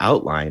Georgia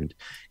outlined.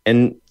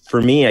 And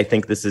for me, I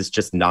think this is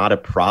just not a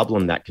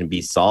problem that can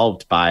be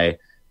solved by,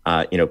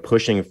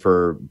 pushing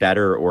for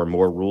better or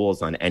more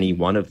rules on any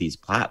one of these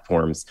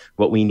platforms.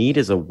 What we need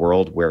is a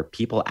world where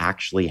people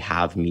actually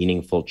have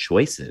meaningful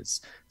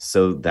choices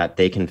so that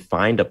they can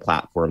find a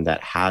platform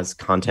that has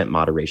content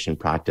moderation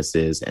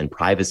practices and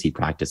privacy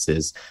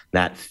practices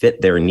that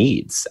fit their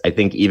needs. I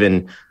think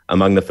even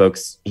among the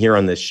folks here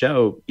on this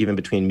show, even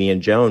between me and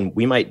Joan,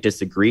 we might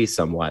disagree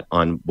somewhat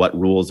on what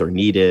rules are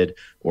needed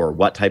or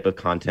what type of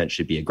content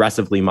should be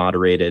aggressively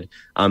moderated.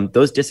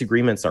 Those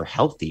disagreements are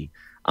healthy.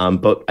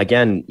 But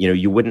again,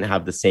 you wouldn't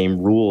have the same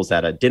rules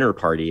at a dinner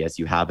party as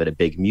you have at a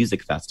big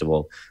music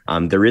festival.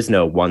 There is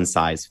no one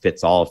size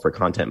fits all for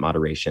content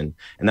moderation.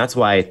 And that's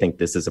why I think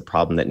this is a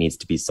problem that needs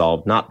to be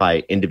solved, not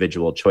by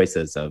individual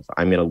choices of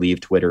I'm going to leave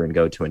Twitter and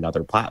go to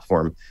another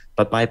platform,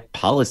 but by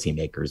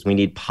policymakers. We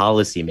need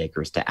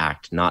policymakers to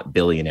act, not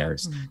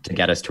billionaires, to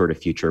get us toward a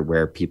future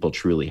where people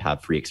truly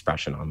have free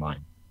expression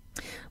online.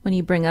 When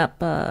you bring up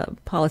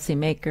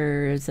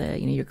policymakers,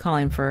 you're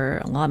calling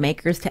for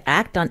lawmakers to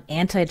act on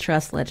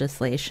antitrust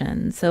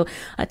legislation. So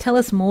tell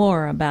us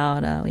more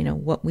about,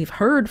 what we've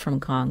heard from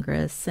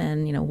Congress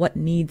and, what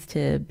needs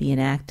to be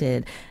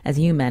enacted, as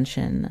you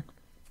mentioned.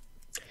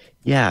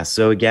 Yeah.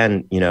 So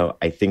again,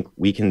 I think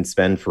we can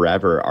spend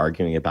forever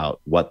arguing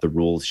about what the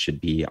rules should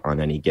be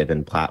on any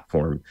given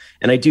platform.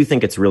 And I do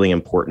think it's really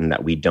important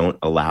that we don't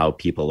allow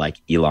people like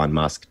Elon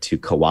Musk to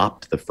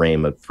co-opt the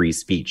frame of free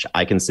speech.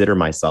 I consider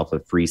myself a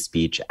free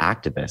speech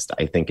activist.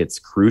 I think it's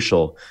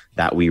crucial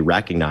that we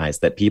recognize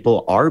that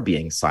people are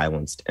being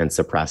silenced and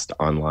suppressed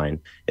online.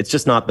 It's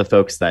just not the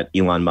folks that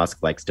Elon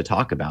Musk likes to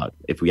talk about.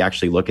 If we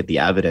actually look at the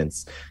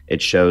evidence,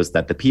 it shows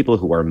that the people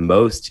who are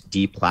most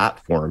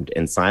deplatformed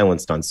and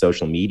silenced on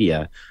social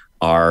media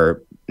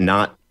are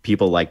not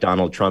people like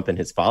Donald Trump and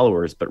his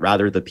followers, but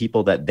rather the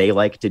people that they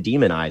like to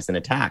demonize and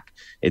attack.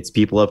 It's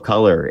people of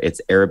color, it's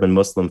Arab and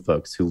Muslim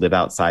folks who live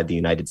outside the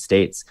United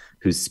States,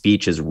 whose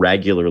speech is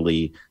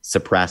regularly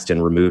suppressed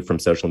and removed from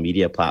social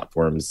media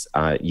platforms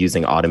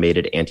using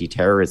automated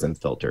anti-terrorism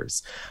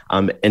filters.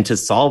 And to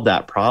solve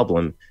that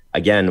problem,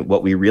 again,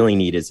 what we really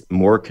need is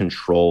more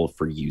control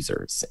for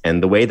users.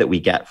 And the way that we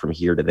get from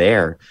here to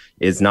there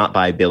is not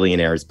by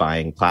billionaires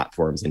buying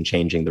platforms and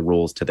changing the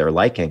rules to their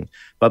liking,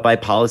 but by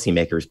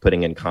policymakers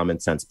putting in common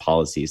sense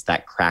policies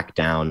that crack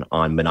down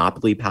on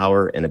monopoly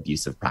power and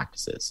abusive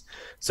practices.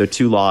 So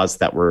 2 laws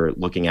that we're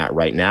looking at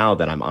right now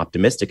that I'm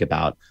optimistic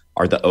about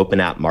are the Open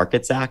App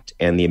Markets Act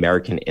and the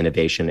American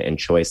Innovation and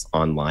Choice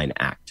Online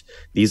Act.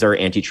 These are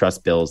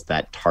antitrust bills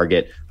that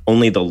target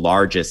only the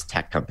largest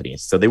tech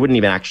companies. So they wouldn't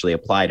even actually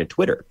apply to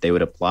Twitter. They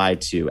would apply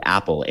to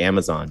Apple,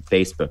 Amazon,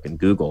 Facebook, and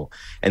Google.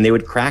 And they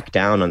would crack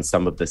down on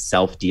some of the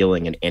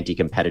self-dealing and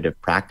anti-competitive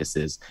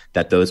practices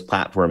that those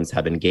platforms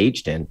have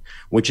engaged in,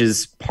 which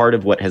is part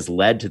of what has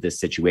led to this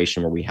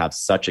situation where we have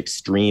such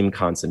extreme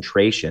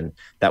concentration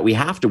that we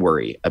have to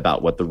worry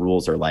about what the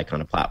rules are like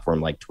on a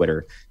platform like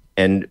Twitter.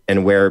 And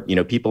where,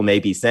 people may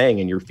be saying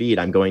in your feed,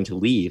 I'm going to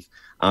leave.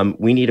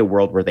 We need a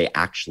world where they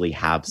actually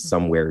have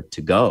somewhere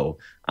to go,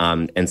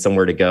 and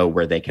somewhere to go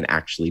where they can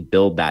actually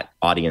build that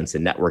audience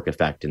and network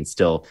effect and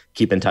still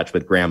keep in touch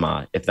with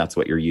grandma if that's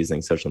what you're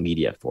using social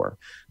media for.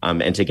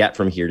 And to get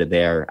from here to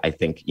there, I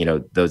think,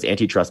 those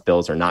antitrust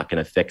bills are not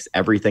going to fix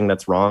everything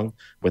that's wrong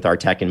with our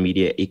tech and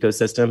media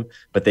ecosystem,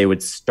 but they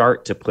would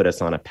start to put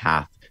us on a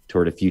path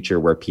toward a future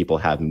where people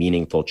have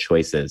meaningful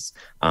choices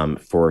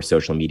for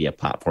social media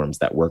platforms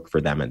that work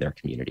for them and their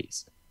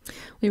communities.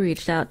 We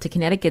reached out to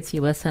Connecticut's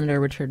U.S. Senator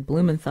Richard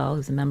Blumenthal,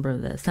 who's a member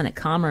of the Senate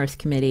Commerce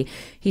Committee.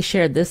 He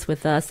shared this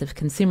with us. If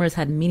consumers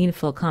had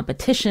meaningful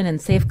competition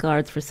and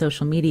safeguards for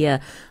social media,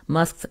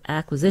 Musk's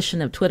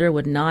acquisition of Twitter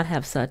would not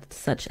have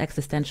such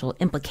existential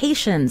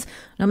implications.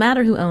 No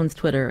matter who owns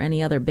Twitter or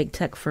any other big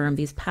tech firm,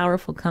 these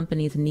powerful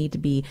companies need to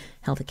be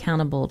held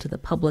accountable to the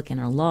public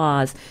and our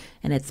laws.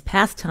 And it's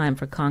past time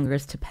for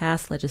Congress to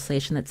pass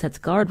legislation that sets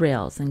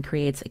guardrails and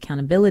creates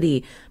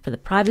accountability for the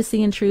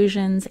privacy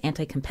intrusions,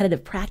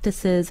 anti-competitive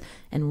practices,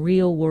 and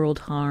real-world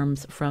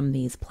harms from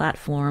these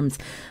platforms.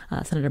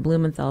 Senator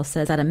Blumenthal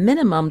says, at a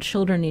minimum,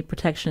 children need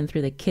protection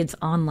through the Kids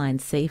Online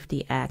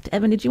Safety Act.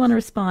 Evan, did you want to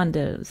respond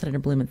to Senator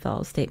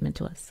Blumenthal's statement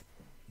to us?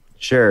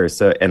 Sure.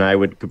 And I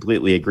would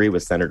completely agree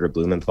with Senator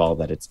Blumenthal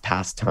that it's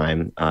past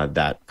time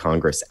that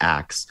Congress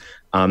acts.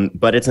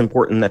 But it's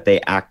important that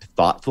they act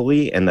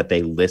thoughtfully and that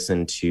they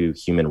listen to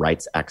human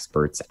rights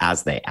experts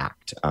as they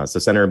act. So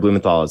Senator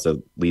Blumenthal is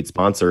a lead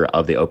sponsor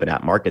of the Open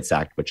App Markets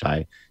Act, which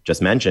I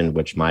just mentioned,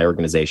 which my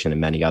organization and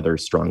many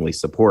others strongly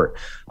support.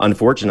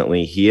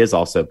 Unfortunately, he is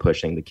also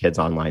pushing the Kids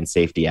Online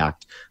Safety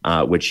Act,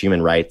 which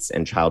human rights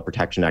and child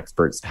protection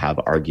experts have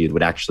argued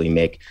would actually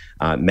make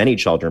many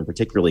children,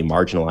 particularly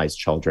marginalized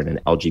children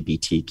and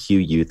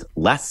LGBTQ youth,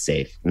 less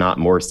safe, not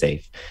more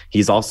safe.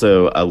 He's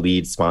also a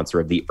lead sponsor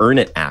of the Earn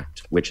It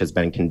Act, which has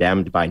been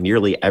condemned by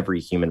nearly every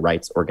human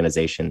rights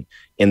organization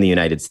in the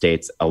United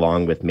States,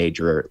 along with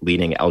major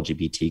leading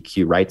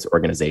LGBTQ rights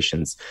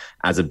organizations,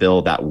 as a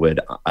bill that would,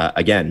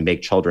 again,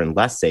 make children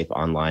less safe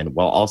online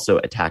while also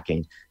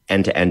attacking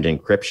end-to-end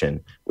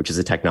encryption, which is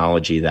a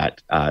technology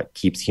that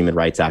keeps human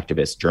rights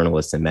activists,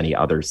 journalists, and many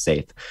others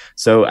safe.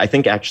 So I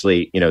think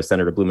actually,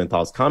 Senator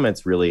Blumenthal's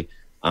comments really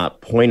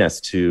point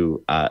us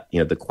to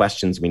the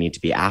questions we need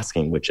to be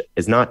asking, which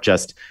is not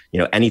just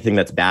anything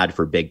that's bad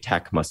for big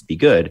tech must be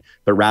good,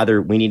 but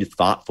rather we need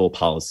thoughtful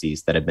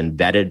policies that have been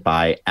vetted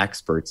by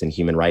experts and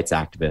human rights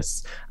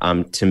activists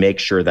to make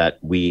sure that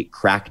we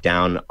crack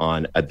down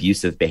on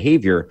abusive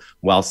behavior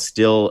while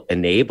still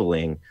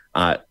enabling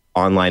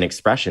online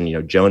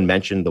expression. Joan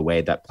mentioned the way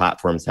that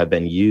platforms have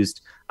been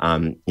used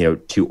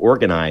to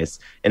organize.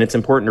 And it's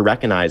important to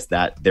recognize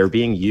that they're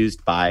being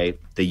used by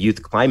the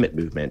youth climate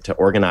movement to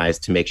organize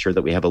to make sure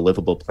that we have a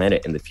livable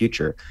planet in the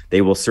future.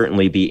 They will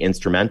certainly be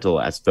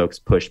instrumental as folks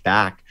push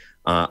back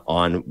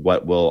on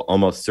what will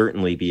almost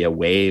certainly be a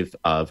wave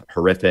of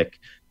horrific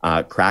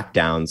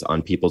crackdowns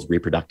on people's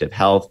reproductive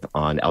health,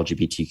 on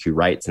LGBTQ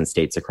rights in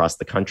states across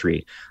the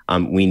country.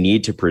 We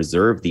need to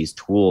preserve these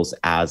tools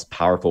as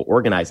powerful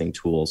organizing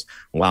tools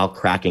while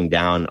cracking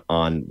down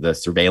on the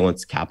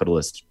surveillance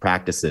capitalist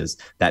practices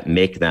that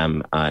make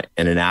them an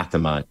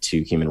anathema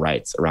to human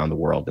rights around the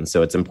world. And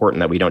so it's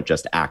important that we don't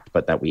just act,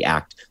 but that we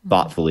act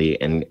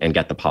thoughtfully and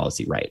get the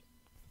policy right.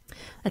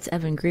 That's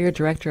Evan Greer,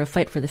 Director of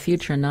Fight for the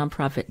Future, a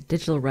nonprofit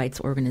digital rights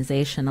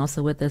organization.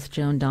 Also with us,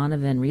 Joan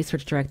Donovan,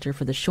 Research Director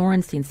for the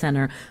Shorenstein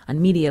Center on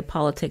Media,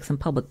 Politics, and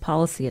Public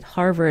Policy at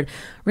Harvard.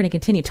 We're going to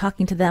continue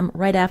talking to them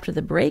right after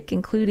the break,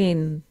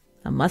 including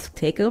a Musk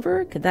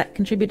takeover. Could that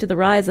contribute to the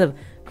rise of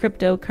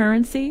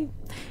cryptocurrency?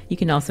 You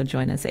can also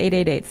join us,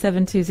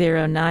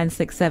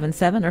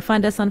 888-720-9677, or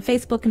find us on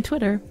Facebook and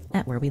Twitter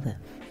at Where We Live.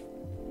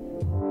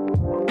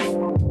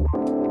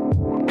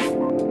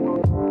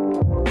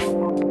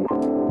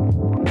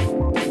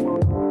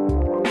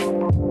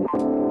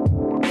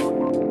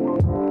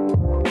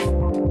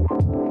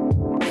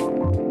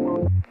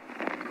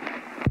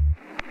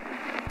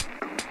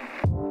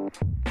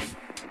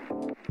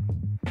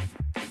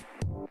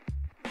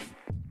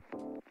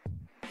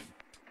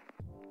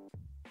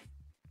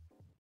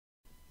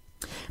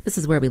 This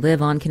is Where We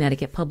Live on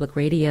Connecticut Public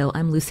Radio.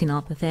 I'm Lucy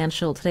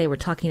Nalpathanchel. Today we're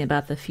talking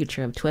about the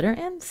future of Twitter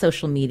and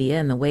social media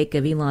in the wake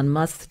of Elon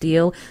Musk's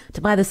deal to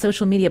buy the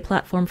social media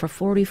platform for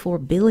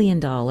 $44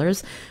 billion.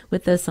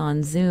 With us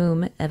on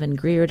Zoom, Evan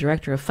Greer,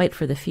 Director of Fight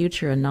for the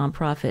Future, a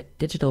nonprofit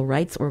digital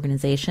rights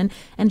organization,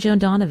 and Joan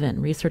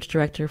Donovan, Research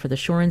Director for the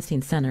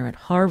Shorenstein Center at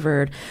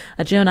Harvard.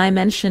 Joan, I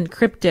mentioned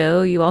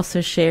crypto. You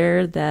also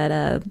shared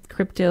that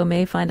crypto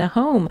may find a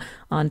home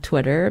on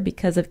Twitter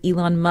because of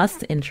Elon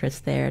Musk's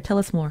interest there. Tell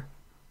us more.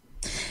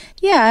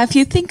 Yeah, if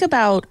you think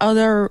about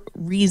other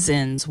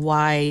reasons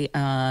why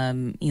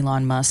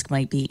Elon Musk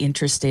might be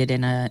interested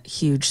in a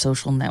huge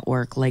social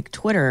network like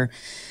Twitter,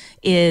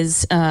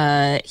 is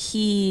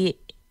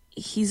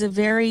he's a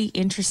very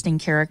interesting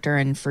character,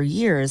 and for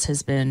years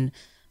has been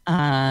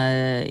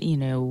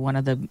one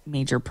of the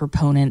major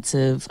proponents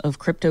of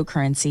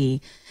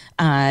cryptocurrency.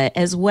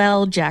 As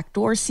well, Jack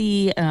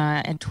Dorsey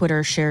at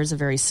Twitter shares a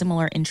very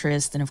similar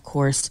interest. And of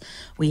course,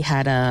 we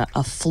had a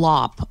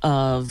flop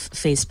of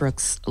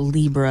Facebook's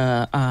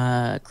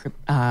Libra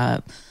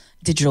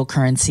digital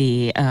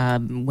currency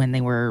when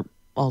they were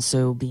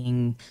also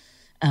being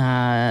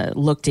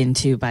looked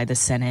into by the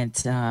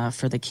Senate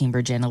for the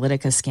Cambridge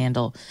Analytica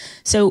scandal.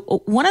 So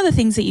one of the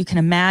things that you can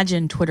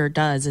imagine Twitter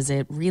does is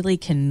it really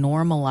can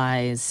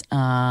normalize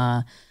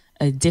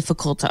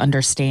difficult to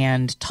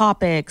understand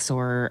topics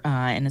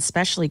and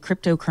especially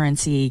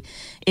cryptocurrency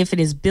if it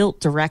is built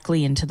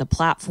directly into the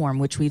platform,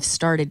 which we've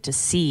started to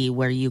see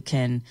where you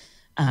can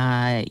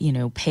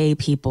pay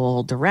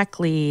people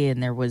directly,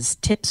 and there was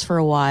tips for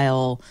a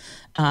while.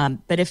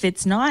 But if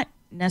it's not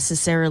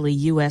necessarily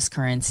U.S.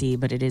 currency,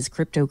 but it is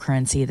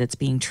cryptocurrency that's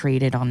being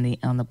traded on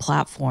the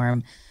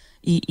platform,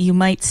 you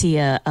might see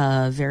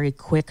a very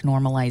quick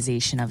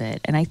normalization of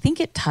it. And I think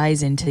it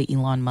ties into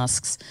Elon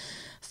Musk's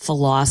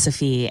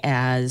philosophy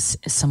as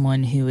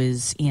someone who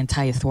is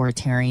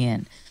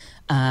anti-authoritarian.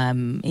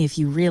 If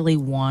you really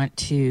want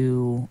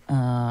to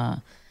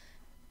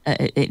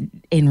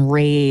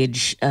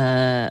enrage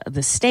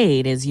the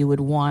state, is you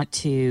would want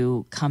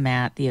to come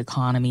at the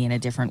economy in a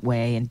different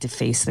way and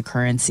deface the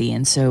currency.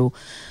 And so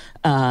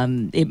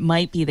it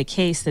might be the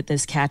case that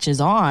this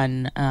catches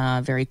on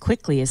very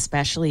quickly,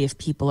 especially if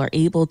people are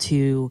able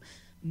to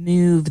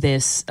move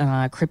this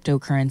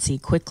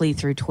cryptocurrency quickly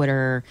through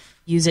Twitter,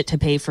 use it to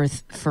pay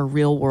for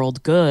real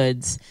world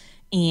goods,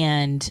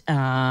 and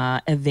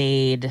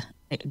evade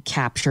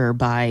capture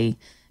by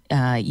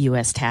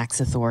U.S.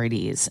 tax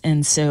authorities.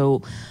 And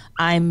so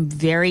I'm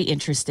very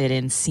interested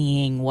in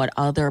seeing what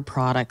other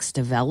products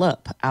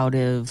develop out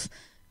of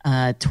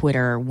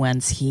Twitter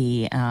once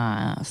he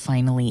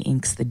finally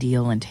inks the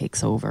deal and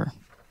takes over.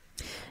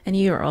 And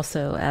you are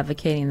also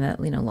advocating that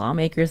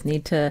lawmakers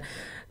need to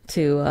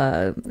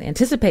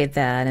anticipate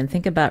that and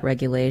think about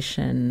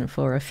regulation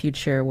for a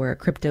future where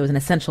crypto is an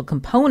essential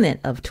component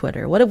of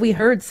Twitter. What have we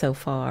heard so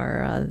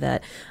far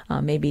that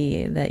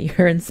maybe that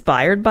you're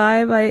inspired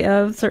by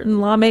certain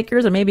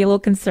lawmakers, or maybe a little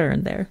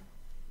concerned there?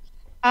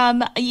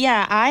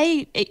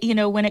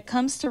 When it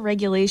comes to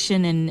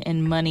regulation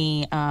and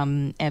money,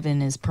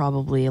 Evan is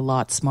probably a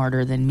lot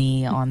smarter than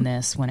me on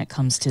this when it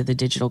comes to the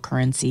digital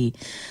currency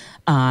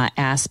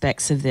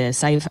aspects of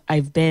this.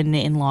 I've been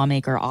in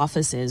lawmaker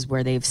offices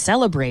where they've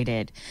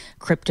celebrated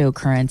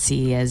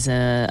cryptocurrency as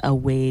a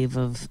wave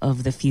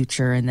of the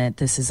future, and that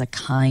this is a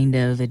kind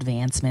of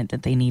advancement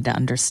that they need to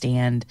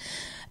understand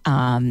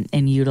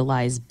and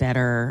utilize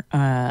better.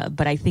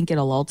 But I think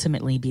it'll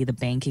ultimately be the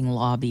banking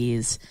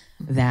lobbies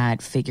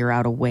that figure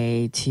out a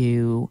way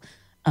to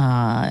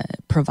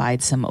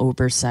provide some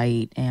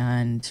oversight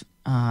and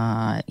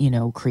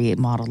create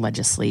model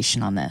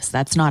legislation on this.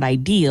 That's not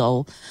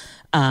ideal.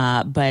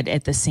 But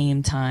at the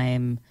same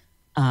time,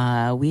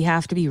 we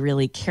have to be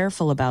really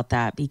careful about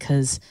that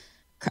because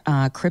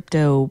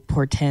crypto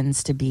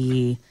portends to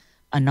be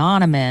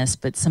anonymous,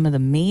 but some of the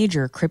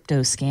major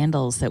crypto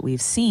scandals that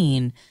we've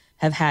seen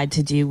have had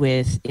to do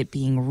with it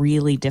being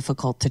really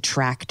difficult to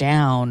track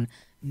down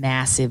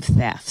massive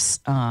thefts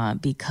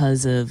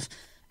because of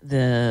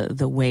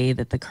the way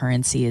that the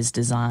currency is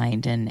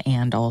designed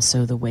and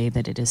also the way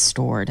that it is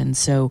stored. And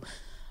so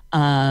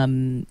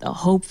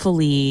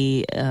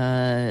hopefully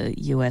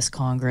U.S.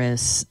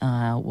 Congress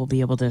will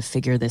be able to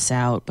figure this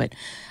out, but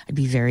I'd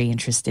be very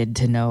interested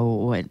to know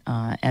what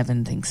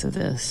Evan thinks of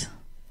this.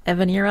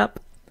 Evan, you're up.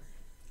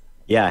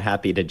 Yeah,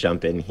 happy to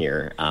jump in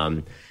here.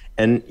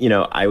 And,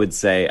 I would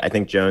say, I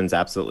think Joan's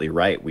absolutely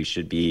right. We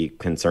should be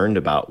concerned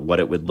about what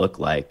it would look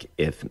like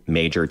if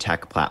major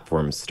tech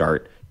platforms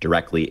start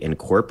directly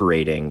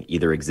incorporating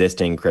either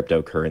existing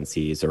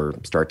cryptocurrencies or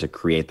start to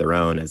create their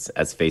own, as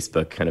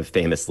Facebook kind of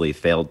famously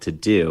failed to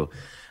do.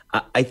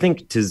 I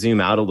think to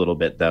zoom out a little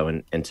bit, though,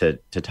 and to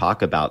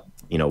talk about,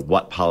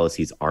 what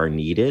policies are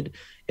needed,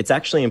 it's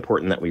actually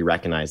important that we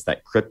recognize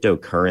that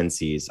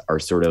cryptocurrencies are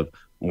sort of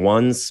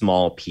one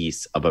small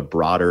piece of a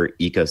broader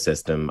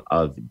ecosystem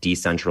of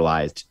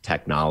decentralized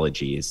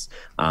technologies.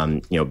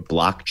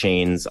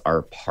 Blockchains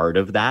are part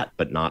of that,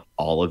 but not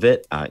all of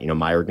it.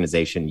 My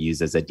organization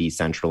uses a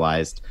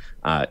decentralized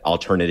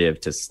alternative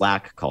to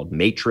Slack called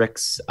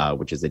Matrix,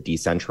 which is a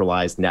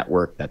decentralized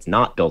network that's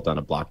not built on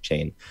a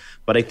blockchain.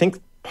 But I think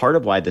part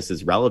of why this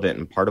is relevant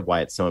and part of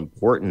why it's so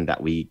important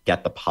that we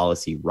get the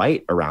policy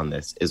right around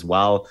this is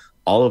while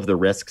all of the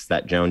risks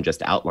that Joan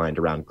just outlined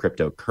around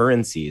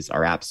cryptocurrencies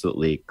are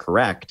absolutely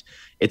correct,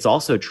 it's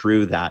also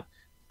true that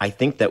I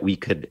think that we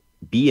could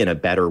be in a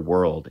better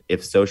world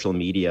if social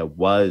media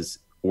was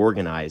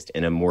organized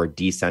in a more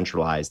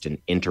decentralized and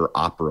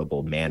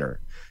interoperable manner.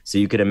 So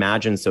you could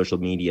imagine social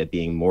media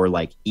being more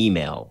like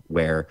email,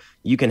 where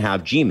you can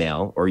have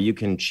Gmail or you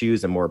can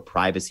choose a more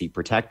privacy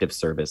protective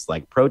service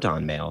like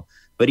Proton Mail.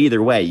 But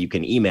either way, you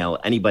can email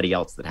anybody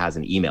else that has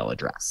an email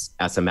address.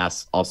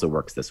 SMS also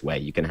works this way.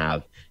 You can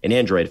have an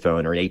Android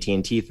phone or an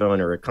AT&T phone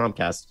or a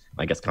Comcast.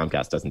 I guess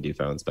Comcast doesn't do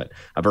phones, but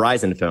a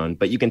Verizon phone.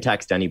 But you can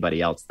text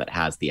anybody else that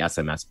has the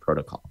SMS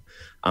protocol.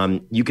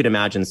 You could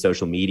imagine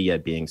social media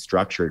being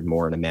structured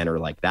more in a manner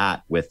like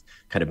that, with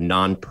kind of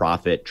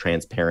nonprofit,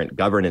 transparent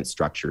governance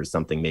structures,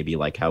 something maybe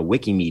like how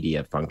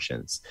Wikimedia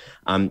functions.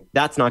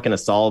 That's not going to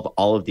solve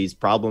all of these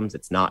problems.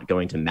 It's not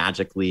going to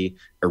magically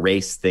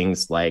erase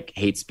things like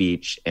hate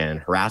speech and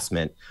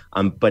harassment,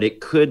 but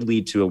it could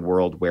lead to a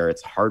world where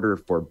it's harder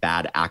for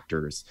bad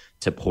actors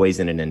to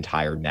poison an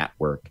entire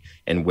network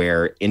and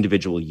where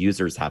individual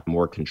users have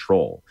more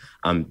control.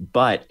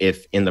 But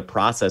if in the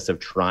process of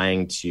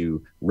trying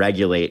to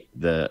regulate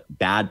the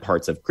bad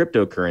parts of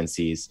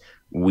cryptocurrencies,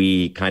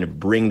 we kind of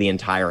bring the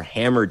entire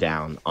hammer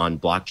down on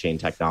blockchain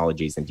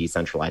technologies and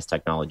decentralized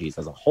technologies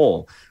as a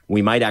whole,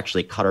 we might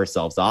actually cut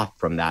ourselves off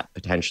from that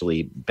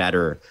potentially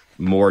better,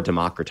 more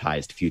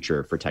democratized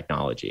future for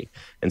technology.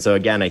 And so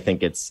again, I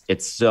think it's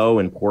so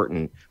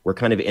important. We're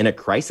kind of in a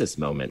crisis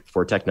moment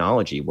for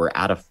technology. We're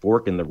at a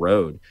fork in the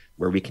road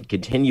where we can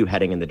continue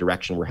heading in the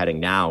direction we're heading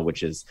now,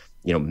 which is,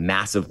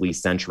 massively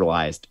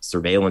centralized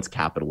surveillance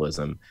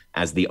capitalism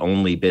as the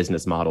only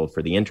business model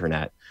for the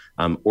internet.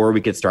 Or we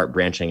could start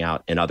branching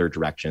out in other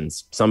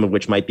directions, some of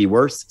which might be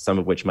worse, some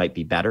of which might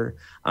be better.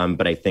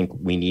 But I think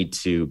we need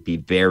to be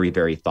very,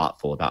 very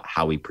thoughtful about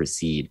how we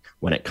proceed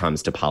when it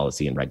comes to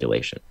policy and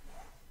regulation.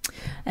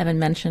 Evan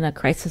mentioned a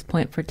crisis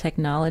point for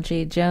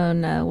technology.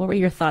 Joan, what were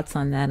your thoughts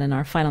on that in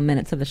our final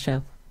minutes of the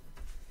show?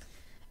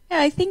 Yeah,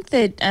 I think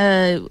that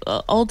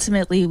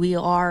ultimately we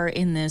are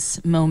in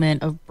this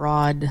moment of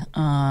broad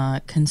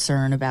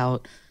concern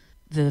about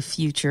the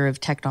future of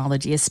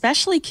technology,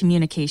 especially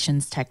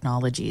communications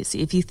technologies.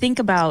 If you think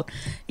about,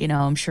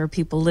 I'm sure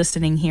people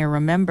listening here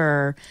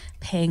remember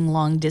paying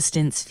long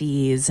distance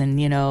fees. And,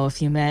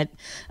 if you met,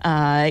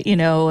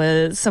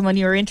 someone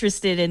you were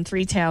interested in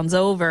 3 towns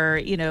over,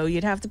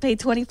 you'd have to pay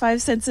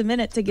 25 cents a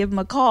minute to give them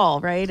a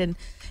call, right?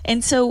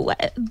 And so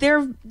there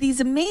are these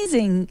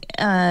amazing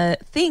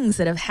things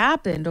that have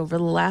happened over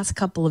the last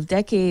couple of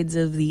decades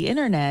of the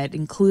internet,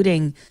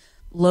 including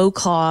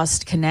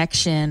low-cost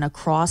connection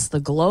across the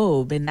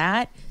globe. And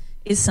that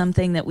is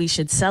something that we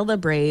should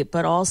celebrate,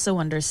 but also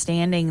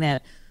understanding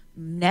that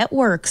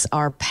networks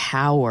are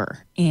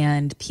power,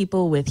 and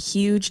people with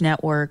huge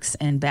networks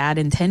and bad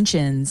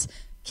intentions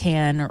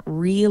can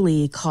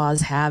really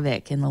cause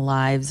havoc in the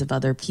lives of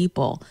other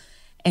people.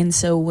 And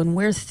so when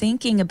we're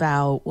thinking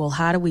about, well,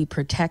 how do we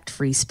protect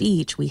free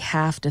speech, we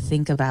have to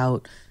think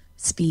about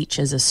speech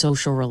as a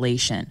social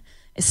relation,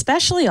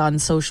 especially on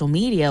social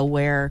media,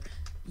 where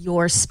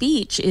your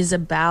speech is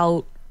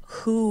about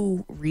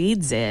who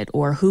reads it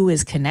or who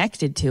is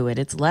connected to it.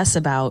 It's less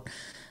about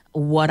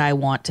what I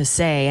want to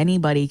say.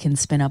 Anybody can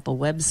spin up a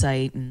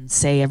website and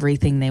say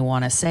everything they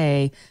want to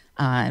say.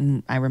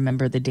 And I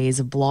remember the days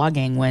of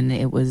blogging when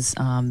it was,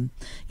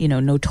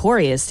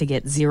 notorious to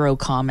get 0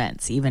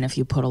 comments, even if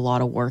you put a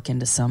lot of work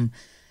into some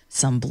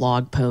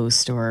blog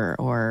post or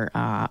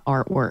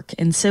artwork.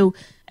 And so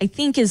I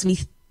think as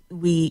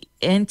we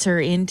enter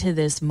into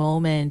this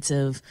moment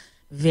of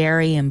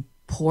very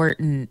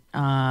important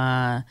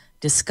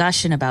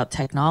discussion about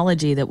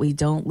technology, that we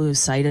don't lose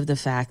sight of the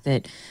fact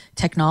that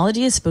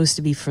technology is supposed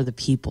to be for the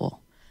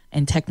people,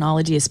 and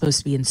technology is supposed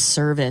to be in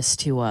service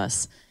to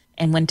us.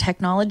 And when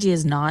technology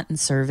is not in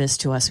service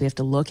to us, we have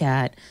to look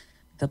at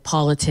the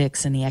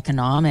politics and the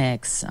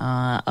economics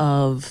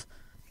of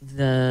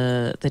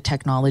the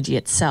technology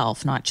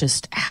itself, not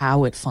just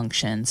how it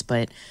functions,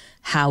 but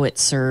how it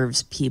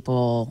serves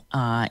people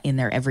in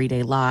their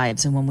everyday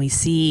lives. And when we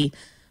see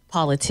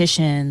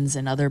politicians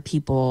and other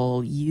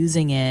people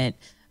using it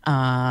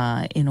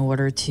in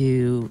order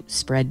to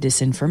spread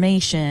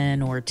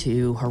disinformation or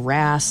to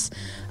harass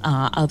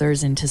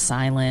others into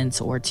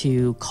silence or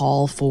to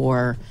call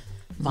for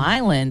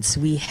violence,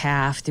 we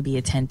have to be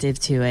attentive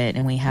to it,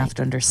 and we have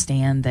to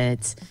understand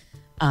that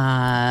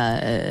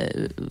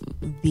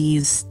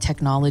these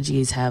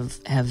technologies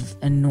have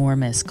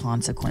enormous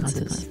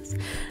consequences.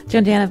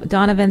 Joan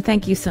Donovan,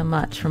 thank you so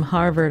much. From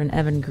Harvard, and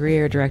Evan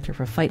Greer, Director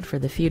for Fight for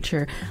the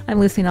Future. I'm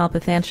Lucy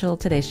Nalpathanchel.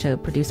 Today's show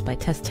produced by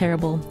Tess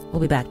Terrible.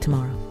 We'll be back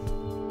tomorrow.